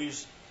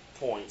always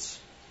points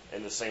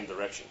in the same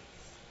direction,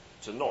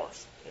 to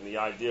north. And the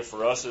idea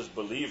for us as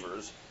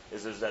believers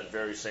is that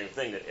very same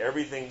thing, that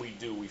everything we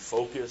do, we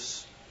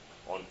focus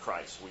on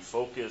Christ. We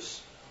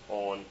focus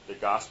on the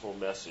gospel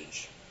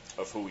message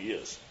of who He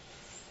is.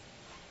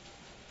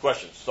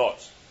 Questions,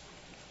 thoughts?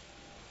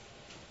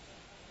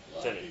 A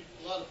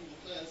lot of people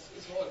say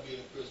it's hard being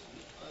a Christian.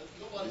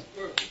 Nobody's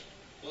perfect.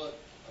 But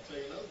I'll tell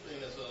you another thing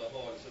that's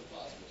hard, it's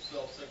impossible.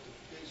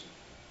 Self-sanctification.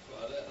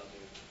 Try that.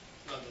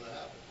 It's not going to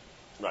happen.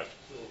 Right.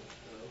 So,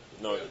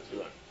 no,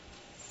 you're right.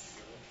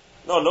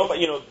 No, but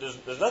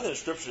there's nothing in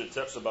Scripture that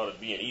talks about it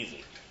being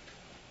easy.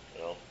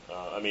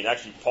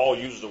 Actually, Paul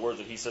uses the words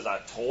that he says, "I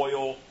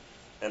toil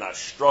and I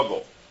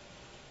struggle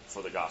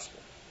for the gospel."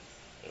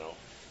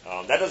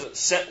 That doesn't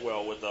sit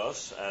well with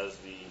us as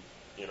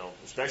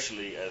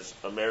especially as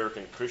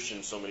American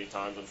Christians so many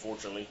times,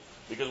 unfortunately,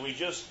 because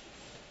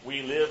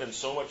we live in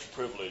so much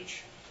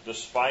privilege,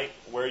 despite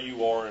where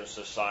you are in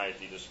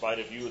society, despite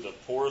if you are the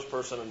poorest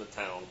person in the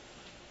town,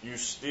 you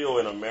still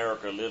in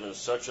America live in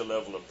such a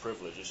level of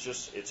privilege.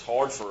 It's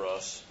hard for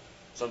us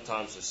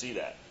sometimes to see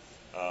that.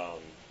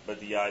 But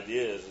the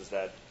idea is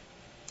that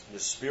the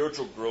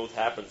spiritual growth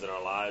happens in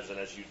our lives, and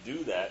as you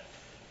do that,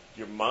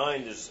 your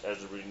mind is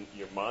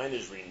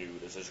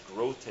renewed as this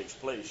growth takes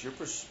place. Your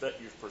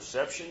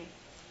perception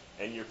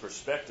and your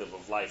perspective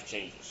of life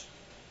changes.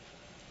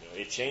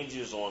 It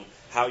changes on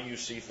how you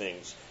see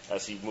things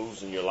as He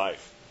moves in your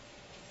life.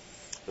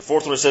 The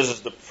fourth one it says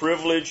is the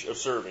privilege of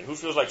serving. Who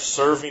feels like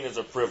serving is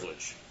a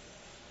privilege?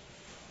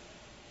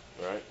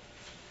 Right?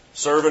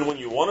 Serving when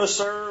you want to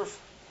serve,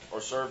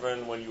 or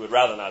serving when you would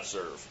rather not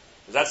serve?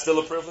 Is that still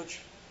a privilege?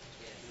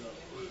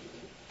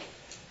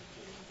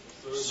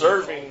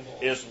 Serving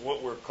is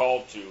what we're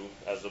called to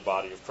as the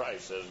body of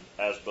Christ,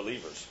 as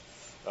believers.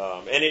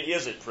 And it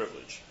is a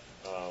privilege.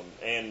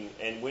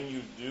 And when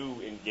you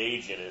do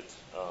engage in it,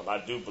 I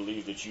do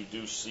believe that you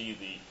do see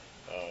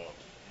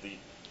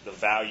the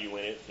value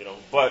in it,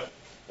 But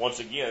once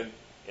again,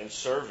 in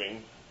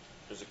serving,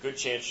 there's a good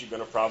chance you're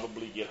going to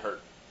probably get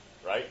hurt,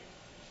 right?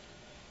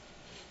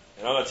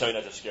 And I'm not telling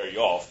you that to scare you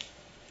off.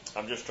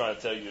 I'm just trying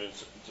to tell you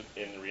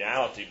in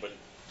reality, but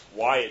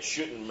why it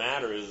shouldn't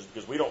matter is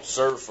because we don't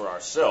serve for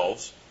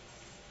ourselves.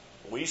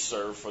 We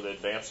serve for the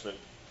advancement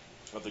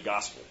of the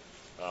gospel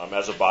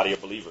as a body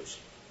of believers.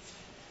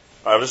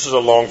 All right, this is a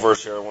long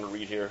verse here I want to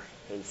read here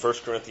in 1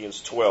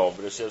 Corinthians 12.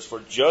 But it says, "For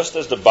just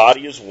as the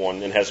body is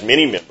one and has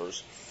many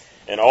members,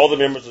 and all the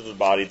members of the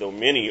body, though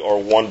many, are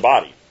one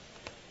body,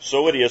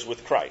 so it is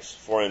with Christ.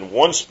 For in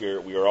one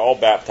Spirit we are all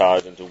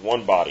baptized into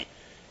one body,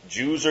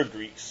 Jews or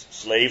Greeks,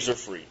 slaves or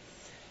free,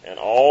 and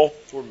all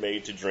were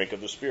made to drink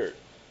of the Spirit.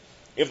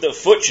 If the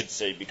foot should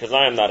say, because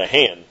I am not a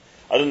hand,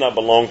 I do not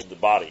belong to the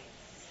body,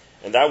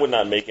 and that would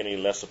not make any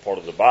less a part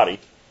of the body.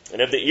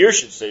 And if the ear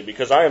should say,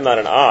 because I am not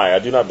an eye, I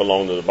do not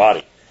belong to the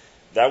body,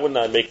 that would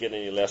not make it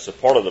any less a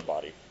part of the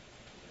body.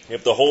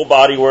 If the whole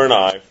body were an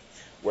eye,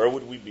 where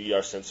would we be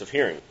our sense of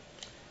hearing?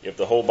 If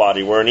the whole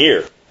body were an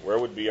ear, where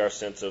would be our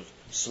sense of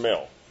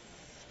smell?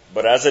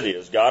 But as it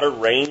is, God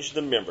arranged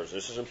the members,"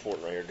 this is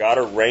important right here, "God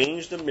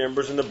arranged the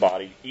members in the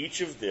body,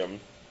 each of them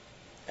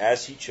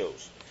as He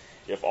chose.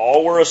 If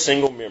all were a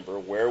single member,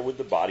 where would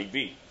the body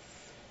be?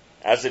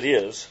 As it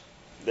is,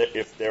 that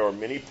if there are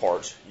many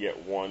parts,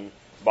 yet one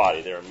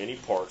body." There are many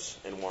parts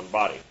in one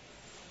body.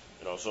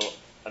 So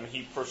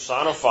He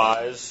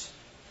personifies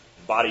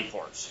body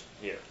parts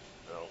here.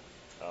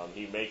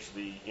 He makes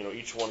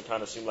each one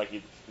kind of seem like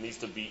it needs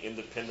to be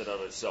independent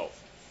of itself.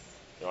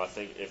 I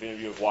think if any of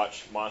you have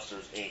watched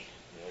Monsters, Inc.,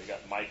 you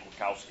got Mike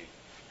Wachowski.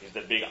 He's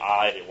that big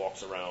eye that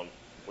walks around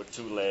with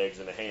 2 legs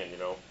and a hand,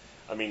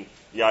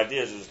 the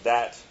idea is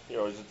that,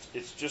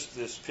 it's just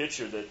this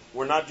picture that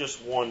we're not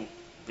just one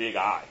big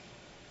eye.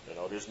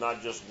 There's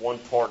not just one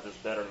part that's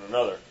better than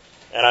another.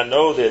 And I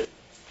know that,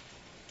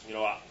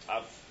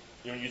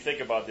 you think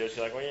about this,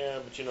 you're like, well, yeah,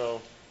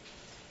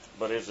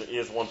 but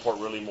is one part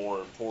really more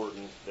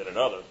important than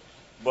another?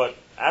 But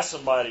ask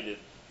somebody that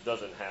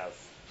doesn't have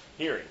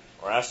hearing,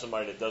 or ask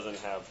somebody that doesn't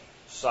have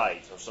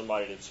sight, or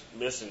somebody that's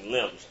missing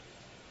limbs,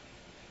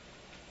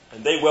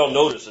 and they will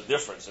notice a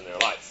difference in their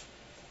life.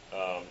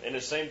 And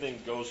the same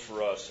thing goes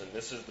for us, and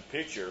this is the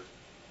picture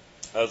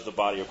as the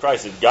body of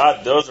Christ, that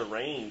God does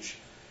arrange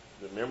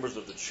the members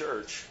of the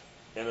church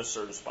in a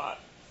certain spot.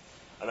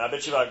 I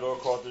bet you if I go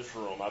across this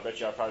room, I bet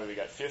you I probably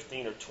got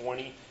 15 or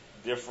 20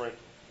 different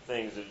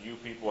things that you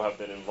people have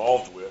been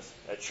involved with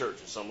at church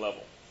at some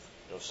level.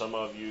 Some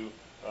of you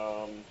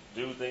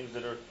do things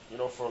that are,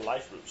 for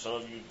life groups. Some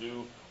of you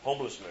do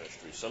homeless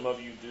ministry. Some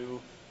of you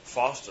do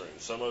fostering.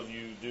 Some of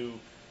you do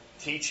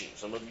teaching.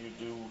 Some of you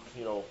do,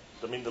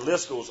 the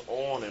list goes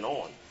on and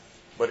on.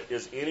 But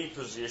is any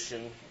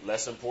position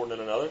less important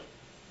than another?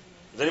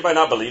 Does anybody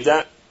not believe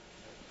that?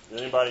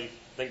 Does anybody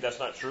think that's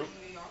not true?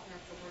 We all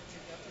have to work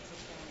together to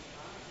form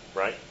God.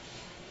 Right.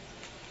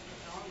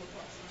 All of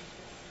us.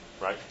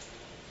 Right.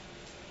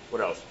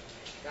 What else?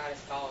 God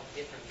has called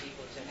different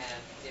people to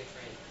have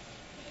different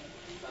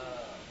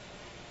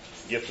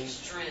Giftings.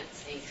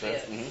 strengths and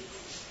Strength.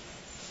 gifts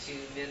to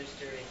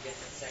minister in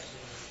different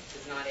sections.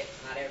 Because not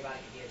everybody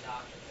can be a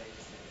doctor, for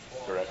instance,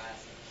 or Correct. a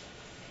pastor.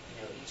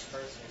 Each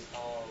person is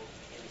called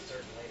in a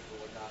certain way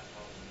for what God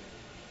calls them.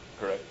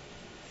 Correct.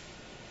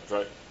 That's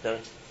right.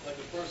 Kevin? Like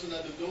the person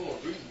at the door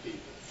greeting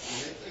people.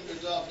 They think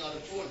their job's not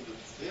important, but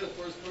they're the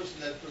first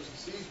person that person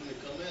sees when they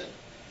come in.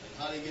 And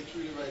how they get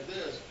treated right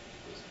there is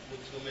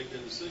what's going to make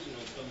their decision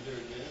on coming here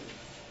again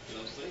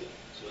and, say it.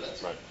 So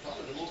that's right.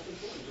 Probably the most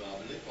important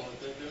job, and they probably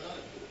think they're not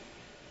important.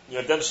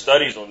 I've done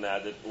studies on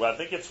that. I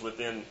think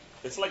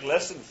it's like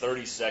less than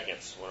 30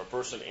 seconds when a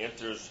person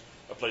enters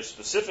a place,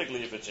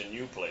 specifically if it's a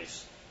new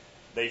place,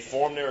 they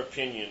form their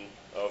opinion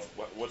of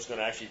what's going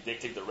to actually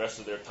dictate the rest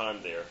of their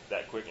time there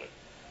that quickly.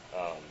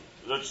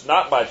 It's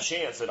not by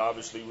chance that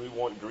obviously we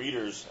want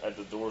greeters at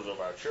the doors of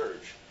our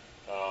church,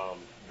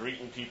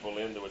 greeting people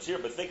into what's here.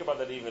 But think about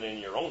that even in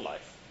your own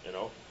life.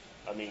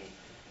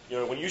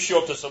 When you show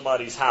up to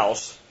somebody's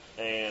house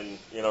and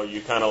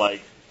you kind of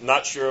like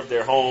not sure if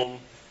they're home,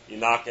 you're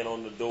knocking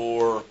on the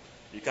door,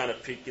 you're kind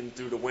of peeking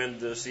through the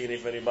window, seeing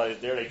if anybody's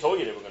there. They told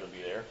you they were going to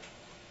be there.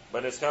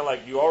 But it's kind of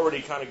like you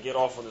already kind of get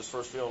off on this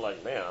first feeling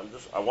like, man,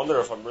 I wonder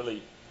if I'm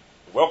really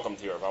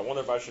welcomed here. I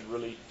wonder if I should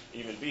really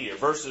even be here.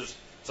 Versus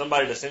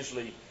somebody that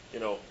essentially,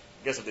 I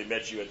guess if they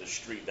met you at the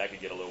street, that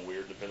could get a little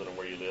weird depending on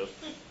where you live.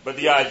 But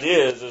the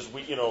idea is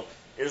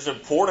there's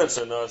importance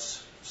in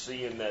us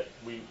seeing that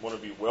we want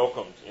to be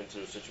welcomed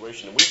into a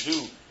situation. And we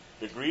do.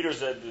 The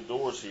greeters at the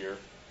doors here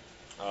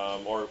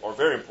are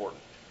very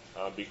important.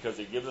 because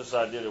it gives us the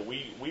idea that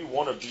we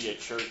want to be a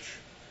church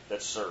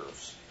that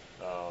serves.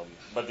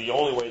 But the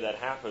only way that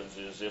happens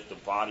is if the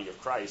body of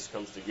Christ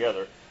comes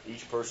together,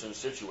 each person is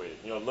situated.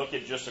 Look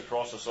at just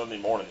across a Sunday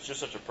morning. It's just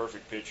such a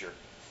perfect picture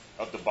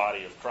of the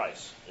body of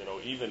Christ.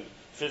 Even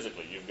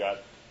physically, you've got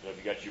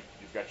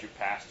your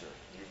pastor,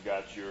 you've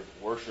got your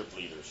worship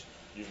leaders,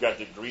 you've got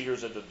the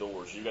greeters at the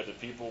doors, you've got the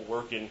people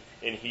working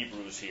in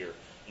Hebrews here,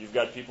 you've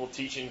got people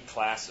teaching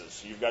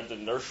classes, you've got the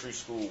nursery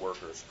school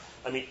workers.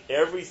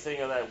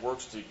 Everything of that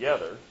works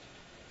together.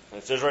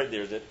 And it says right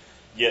there that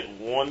yet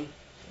one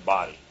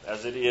body.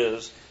 As it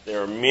is,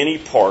 there are many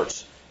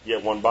parts,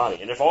 yet one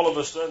body. And if all of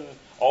a sudden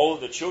all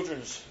of the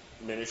children's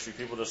ministry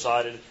people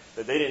decided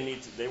that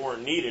they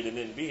weren't needed and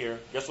didn't be here,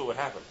 guess what would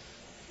happen?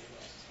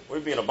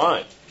 We'd be in a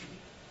bind.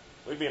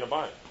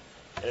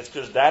 And it's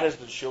because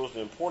that shows the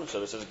importance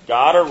of it. It says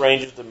God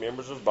arranges the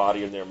members of the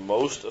body in their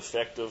most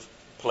effective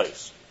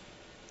place.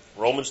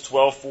 Romans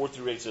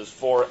 12:4-8 says,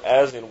 for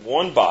as in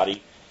one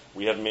body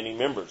we have many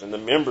members, and the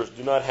members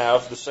do not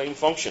have the same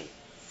function.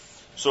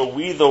 So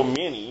we, though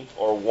many,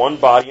 are one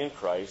body in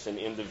Christ, and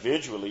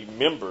individually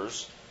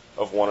members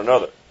of one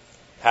another,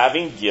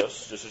 having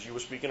gifts, just as you were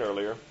speaking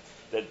earlier,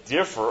 that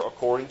differ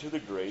according to the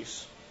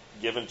grace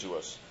given to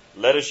us.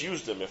 Let us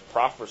use them, if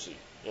prophecy,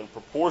 in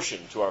proportion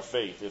to our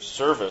faith, if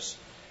service,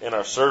 in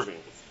our serving,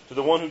 to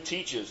the one who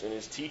teaches in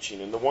his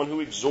teaching, and the one who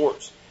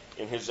exhorts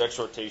in his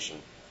exhortation,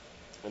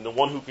 and the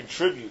one who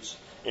contributes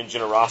in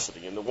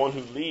generosity, and the one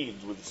who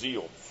leads with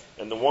zeal,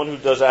 and the one who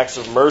does acts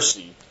of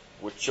mercy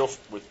with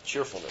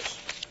cheerfulness.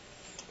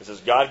 It says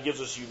God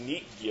gives us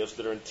unique gifts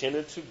that are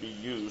intended to be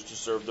used to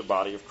serve the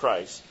body of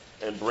Christ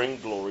and bring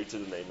glory to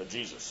the name of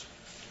Jesus.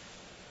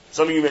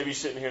 Some of you may be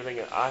sitting here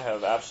thinking, I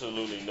have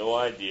absolutely no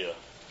idea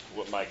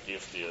what my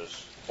gift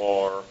is,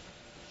 or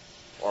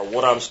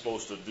what I'm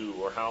supposed to do,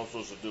 or how I'm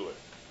supposed to do it.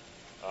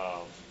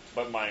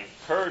 But my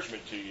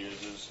encouragement to you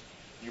is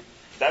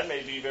that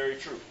may be very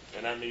true,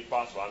 and that may be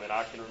possible.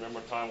 I can remember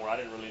a time where I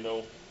didn't really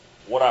know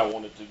what I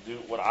wanted to do,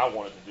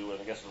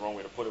 and I guess the wrong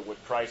way to put it,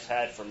 what Christ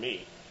had for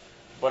me.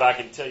 But I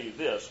can tell you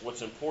this,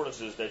 what's important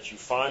is that you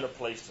find a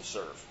place to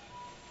serve.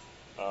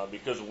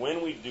 Because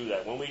when we do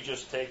that, when we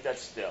just take that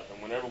step,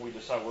 and whenever we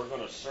decide we're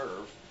going to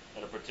serve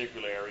in a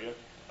particular area,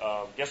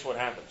 guess what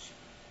happens?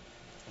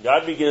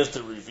 God begins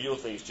to reveal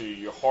things to you.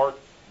 Your heart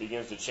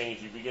begins to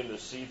change. You begin to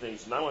see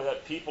things. Not only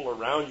that, people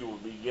around you will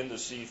begin to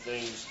see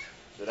things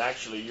that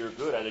actually you're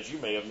good at that you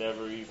may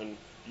never even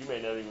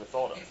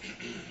thought of.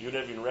 You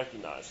never even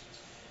recognized.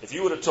 If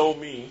you would have told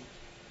me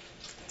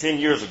 10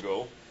 years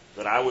ago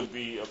that I would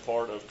be a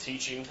part of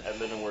teaching at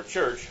Living Word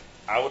Church,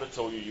 I would have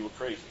told you were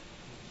crazy.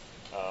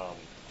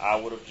 I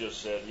would have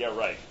just said, yeah,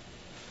 right.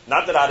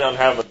 Not that I don't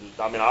have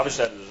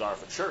obviously I had a desire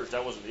for church.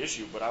 That wasn't the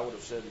issue, but I would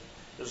have said,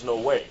 there's no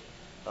way.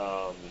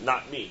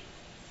 Not me.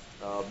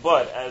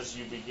 But as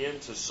you begin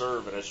to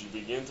serve and as you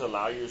begin to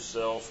allow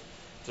yourself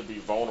to be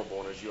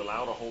vulnerable, and as you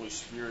allow the Holy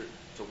Spirit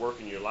to work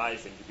in your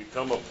life, and you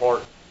become a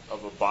part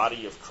of a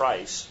body of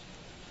Christ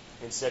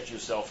and set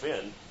yourself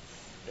in,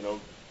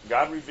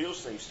 God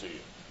reveals things to you.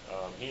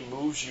 He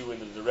moves you in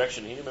the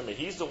direction.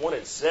 He's the one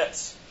that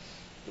sets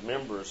the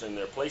members in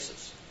their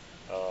places.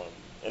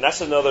 And that's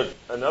another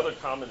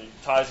comment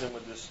that ties in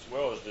with this as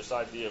well, is this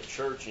idea of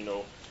church, in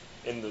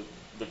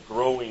the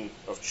growing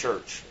of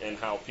church and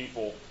how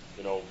people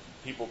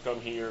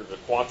come here, the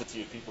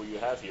quantity of people you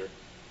have here.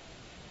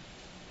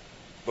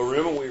 But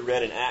remember we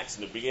read in Acts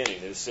in the beginning,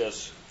 it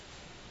says,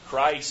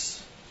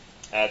 Christ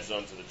adds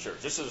unto the church.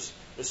 This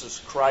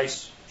is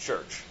Christ's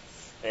church.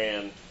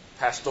 And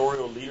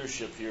pastoral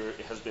leadership here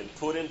has been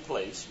put in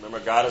place. Remember,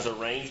 God has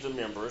arranged the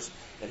members,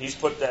 and He's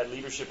put that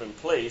leadership in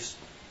place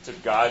to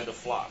guide the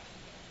flock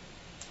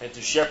and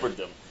to shepherd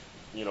them,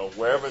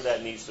 wherever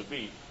that needs to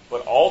be.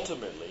 But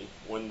ultimately,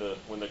 when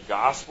the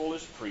gospel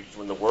is preached,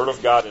 when the Word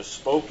of God is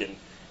spoken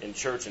in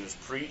church and is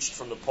preached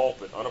from the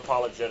pulpit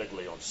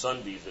unapologetically on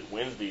Sundays, at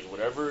Wednesdays,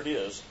 whatever it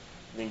is,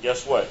 then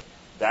guess what?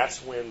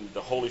 That's when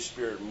the Holy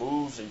Spirit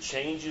moves and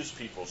changes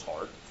people's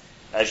heart.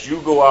 As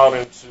you go out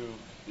into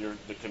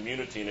the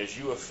community and as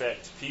you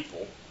affect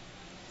people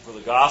for the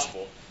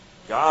gospel,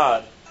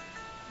 God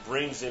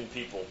brings in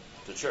people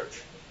to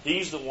church.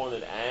 He's the one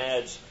that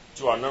adds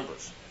to our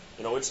numbers.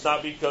 It's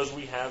not because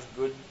we have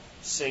good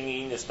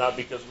singing. It's not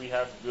because we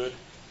have good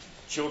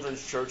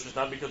children's church. It's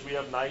not because we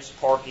have nice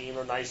parking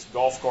or nice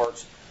golf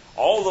carts.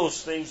 All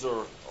those things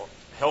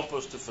help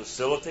us to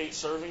facilitate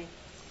serving,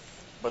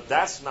 but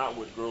that's not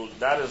what grows.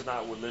 That is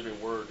not what Living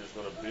Word is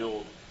going to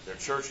build their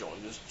church on.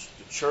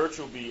 The church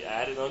will be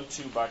added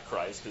unto by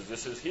Christ, because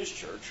this is His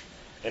church,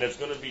 and it's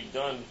going to be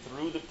done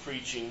through the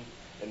preaching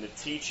and the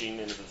teaching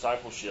and the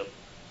discipleship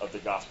of the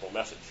gospel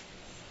message.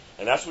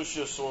 And that's what's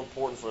just so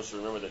important for us to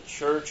remember, that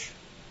church,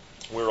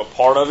 we're a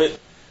part of it,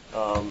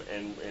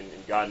 and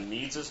God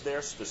needs us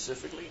there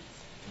specifically,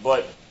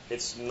 but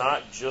it's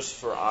not just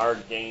for our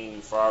gain,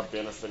 for our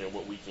benefit, and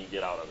what we can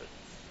get out of it.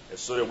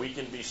 It's so that we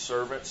can be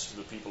servants to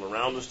the people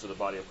around us, to the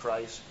body of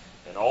Christ,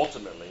 and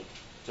ultimately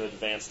to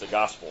advance the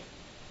gospel.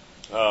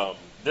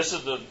 This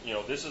is the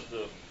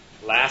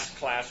last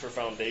class for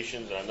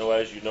foundations. And I know,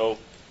 as you know,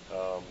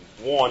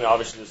 one,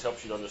 obviously this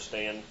helps you to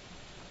understand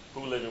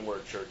who Living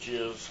Word Church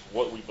is,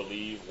 what we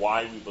believe,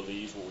 why we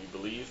believe what we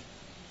believe.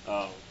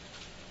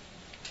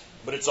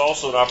 But it's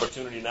also an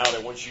opportunity now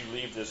that once you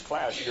leave this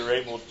class, you're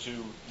able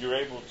to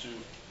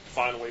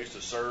find ways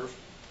to serve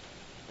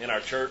in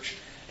our church.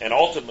 And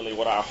ultimately,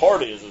 what our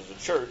heart is as a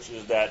church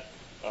is that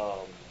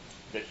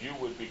that you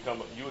would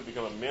become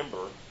a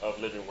member of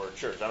Living Word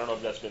Church. I don't know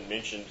if that's been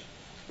mentioned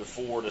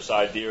before, this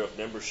idea of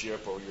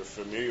membership, or you're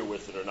familiar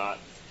with it or not.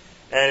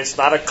 And it's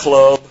not a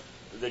club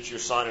that you're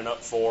signing up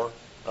for.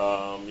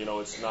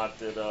 It's not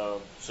that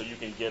so you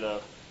can get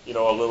a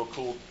little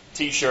cool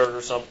T-shirt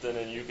or something,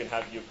 and you can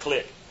have your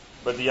clique.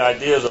 But the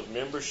idea of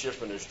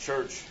membership in this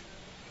church,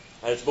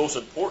 and its most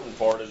important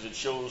part is it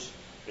shows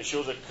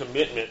a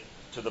commitment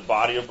to the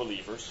body of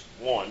believers.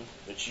 One,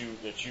 that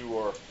you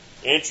are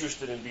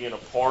interested in being a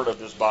part of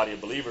this body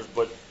of believers.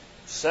 But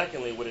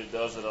secondly, what it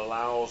does, it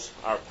allows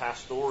our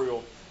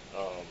pastoral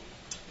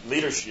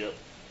leadership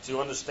to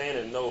understand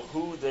and know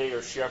who they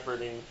are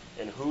shepherding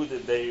and who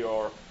that they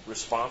are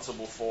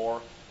responsible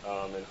for,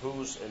 and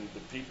the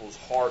people's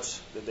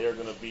hearts that they are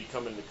going to be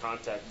coming into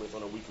contact with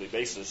on a weekly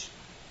basis.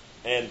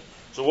 And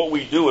so what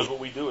we do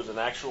is an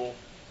actual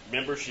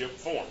membership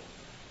form.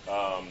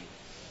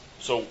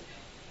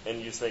 And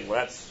you think,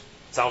 well, that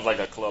sounds like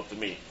a club to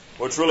me.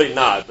 Well, it's really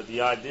not. But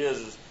the idea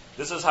is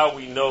this is how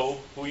we know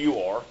who you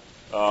are.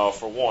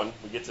 For one,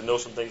 we get to know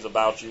some things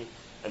about you.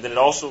 And then it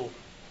also,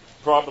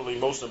 probably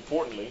most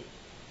importantly,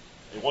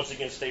 it once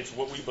again states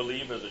what we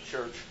believe as a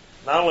church.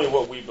 Not only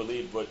what we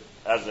believe, but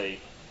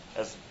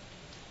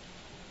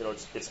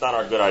it's not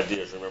our good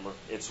ideas, remember.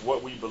 It's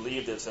what we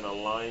believe that's in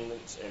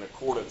alignment and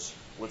accordance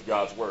with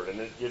God's Word.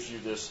 And it gives you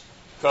this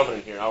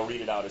covenant here. I'll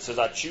read it out. It says,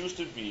 I choose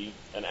to be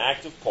an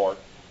active part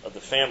of the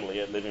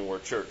family at Living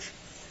Word Church.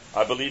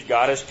 I believe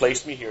God has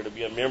placed me here to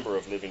be a member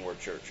of Living Word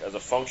Church. As a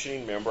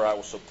functioning member, I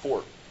will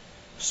support,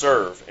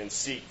 serve, and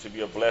seek to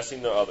be a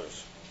blessing to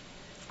others.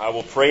 I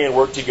will pray and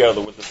work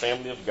together with the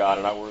family of God,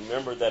 and I will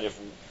remember that if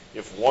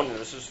one, and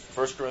this is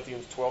 1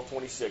 Corinthians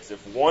 12:26,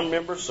 if one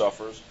member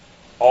suffers,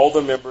 all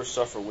the members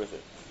suffer with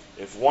it.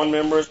 If one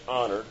member is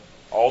honored,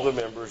 all the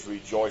members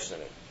rejoice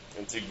in it.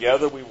 And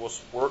together we will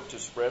work to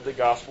spread the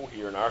gospel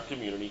here in our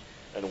community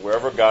and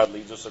wherever God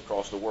leads us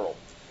across the world.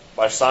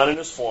 By signing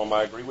this form,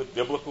 I agree with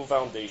biblical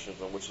foundations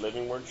on which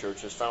Living Word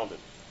Church is founded.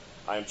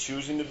 I am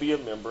choosing to be a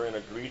member and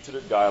agree to the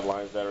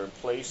guidelines that are in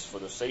place for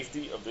the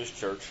safety of this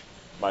church,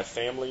 my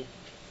family,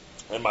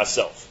 and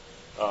myself.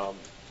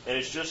 And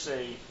it's just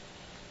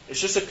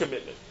a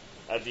commitment.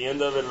 At the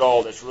end of it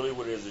all, that's really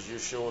what it is you're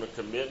showing a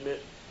commitment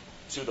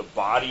to the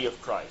body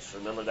of Christ.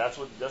 Remember,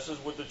 this is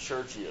what the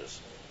church is.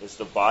 It's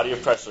the body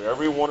of Christ. So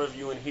every one of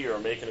you in here are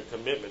making a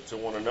commitment to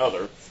one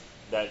another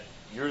that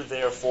you're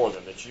there for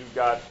them, that you've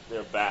got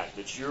their back,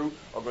 that you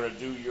are going to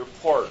do your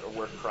part of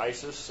where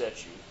Christ has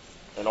set you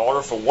in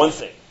order for one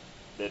thing,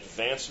 the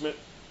advancement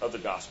of the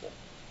gospel,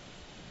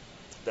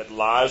 that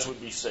lives would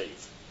be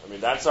saved. I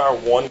mean, that's our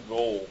one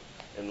goal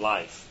in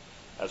life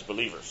as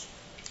believers.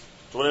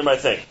 So what do anybody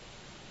think?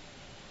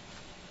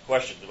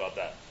 Questions about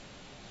that?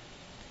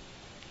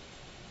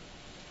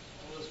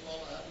 How much fun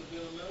I have to be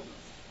a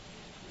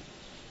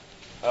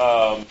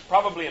member?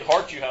 Probably in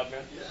heart you have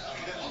been. Yeah.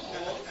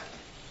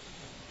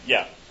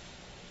 Yeah.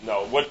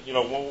 No. What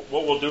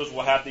we'll do is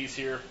we'll have these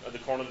here at the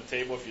corner of the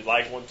table. If you'd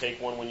like one, take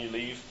one when you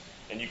leave,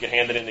 and you can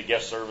hand it in to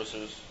guest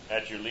services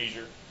at your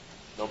leisure.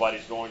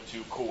 Nobody's going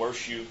to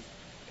coerce you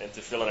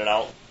into filling it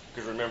out,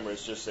 because remember,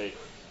 it's just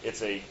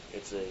it's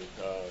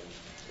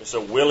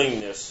a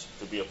willingness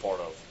to be a part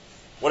of.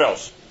 What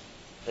else?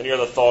 Any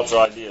other thoughts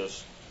or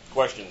ideas?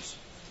 Questions?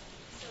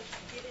 So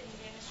to get in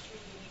ministry,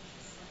 you need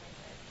to sign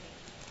that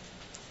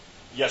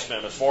paper. Yes,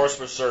 ma'am. As far as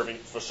for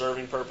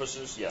serving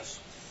purposes, yes.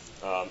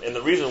 And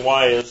the reason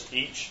why is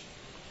each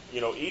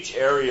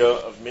area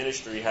of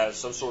ministry has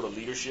some sort of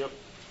leadership,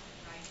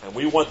 Right. and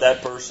we want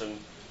that person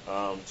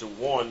to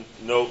one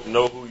know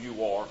who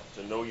you are,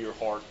 to know your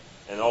heart,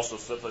 and also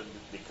simply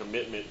the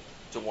commitment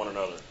to one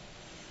another.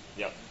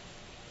 Yep.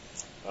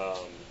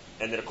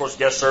 And then, of course,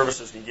 guest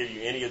services can give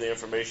you any of the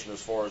information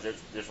as far as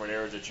different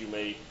areas that you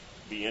may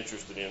be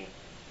interested in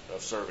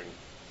serving.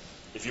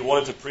 If you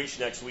wanted to preach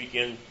next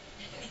weekend,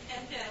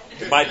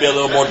 it might be a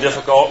little more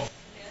difficult.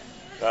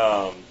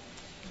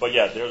 But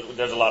yeah,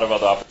 there's a lot of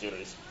other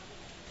opportunities.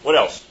 What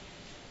else?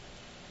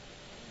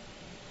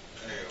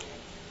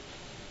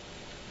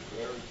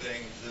 Do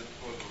everything as if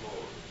for the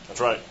Lord. That's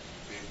right.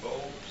 Be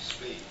bold,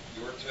 speak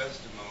your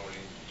testimony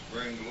to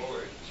bring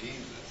glory to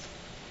Jesus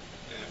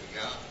and to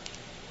God.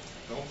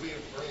 Don't be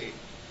afraid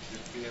to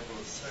be able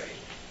to say,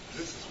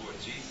 this is what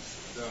Jesus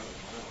has done in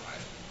my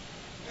life.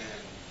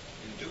 And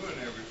in doing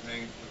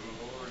everything for the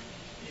Lord,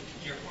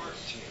 your heart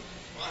changed.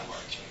 My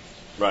heart changed.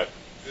 Right.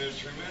 In a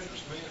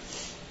tremendous manner.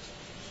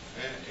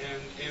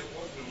 And it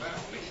wasn't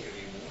about me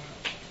anymore.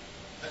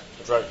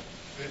 That's right.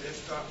 It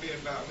stopped being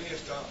about me. It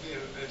started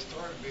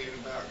being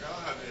about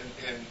God,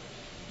 and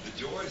the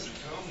joys that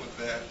come with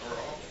that are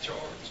off the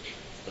charts.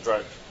 That's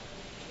right.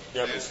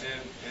 Yep.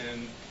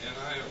 And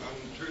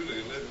I'm truly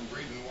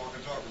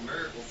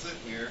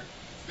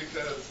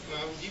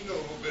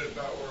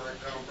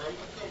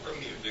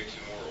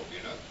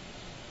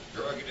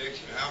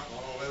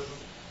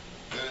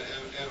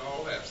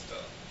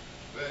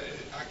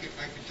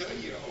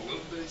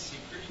the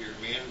secret here,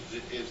 man,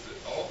 is that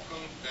all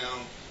comes down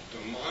to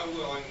my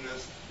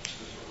willingness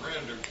to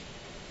surrender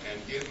and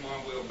give my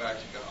will back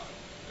to God.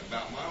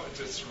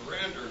 To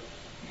surrender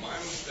my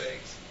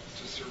mistakes,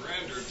 to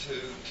surrender to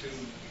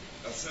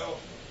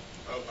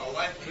a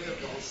life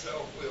lived on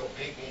self-will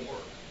ain't gonna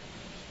work.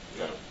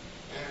 Yeah.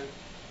 And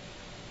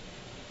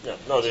Yeah.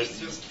 No,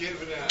 just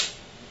give it out.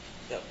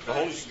 Yeah.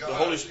 The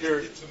Holy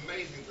Spirit. It's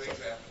amazing things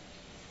happen.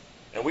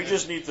 And we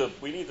just need to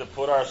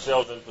put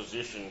ourselves in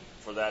position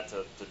for that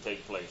to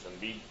take place and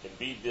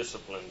be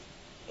disciplined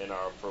in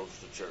our approach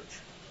to church.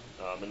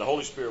 And the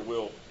Holy Spirit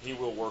will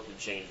work and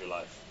change your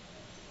life.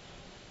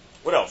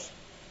 What else?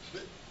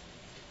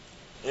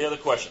 Any other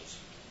questions?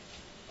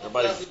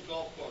 Everybody, How fast does the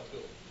golf cart go?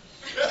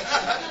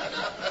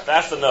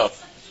 fast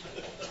enough.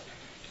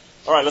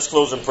 All right, let's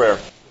close in prayer.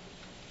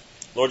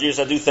 Lord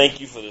Jesus, I do thank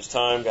you for this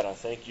time. God, I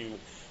thank you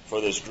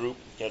for this group,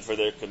 God, for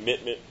their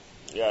commitment,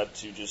 God,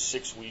 to just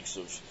 6 weeks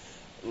of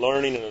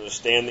learning and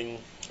understanding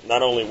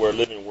not only where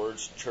Living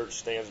Words Church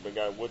stands, but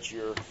God, what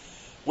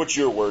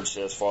your word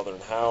says, Father,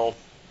 and how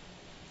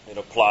it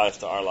applies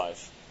to our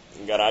life.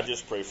 And God, I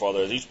just pray,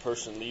 Father, as each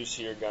person leaves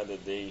here, God,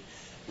 that they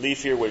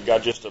leave here with,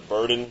 God, just a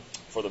burden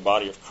for the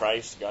body of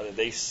Christ. God, that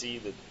they see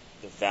the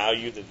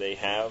value that they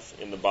have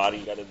in the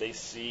body. God, that they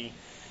see,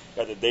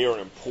 God, that they are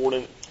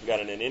important, God,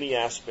 and in any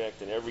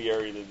aspect, in every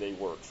area that they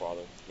work,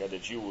 Father. God,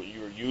 that you are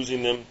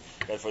using them,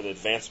 God, for the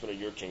advancement of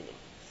your kingdom.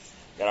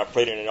 God, I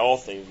pray that in all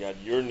things, God,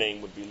 your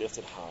name would be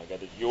lifted high. God,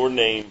 that your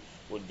name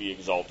would be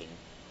exalted.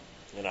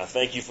 And I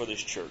thank you for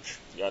this church,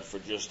 God, for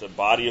just a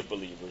body of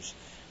believers,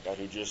 God,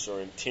 who just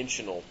are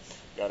intentional,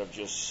 God, of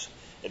just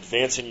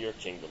advancing your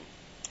kingdom.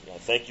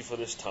 God, thank you for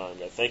this time.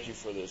 God, thank you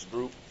for this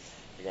group.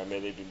 And God, may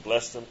they be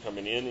blessed them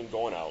coming in and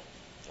going out.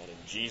 God, in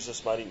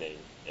Jesus' mighty name,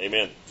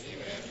 amen.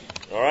 Amen.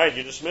 All right,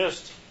 you're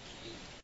dismissed.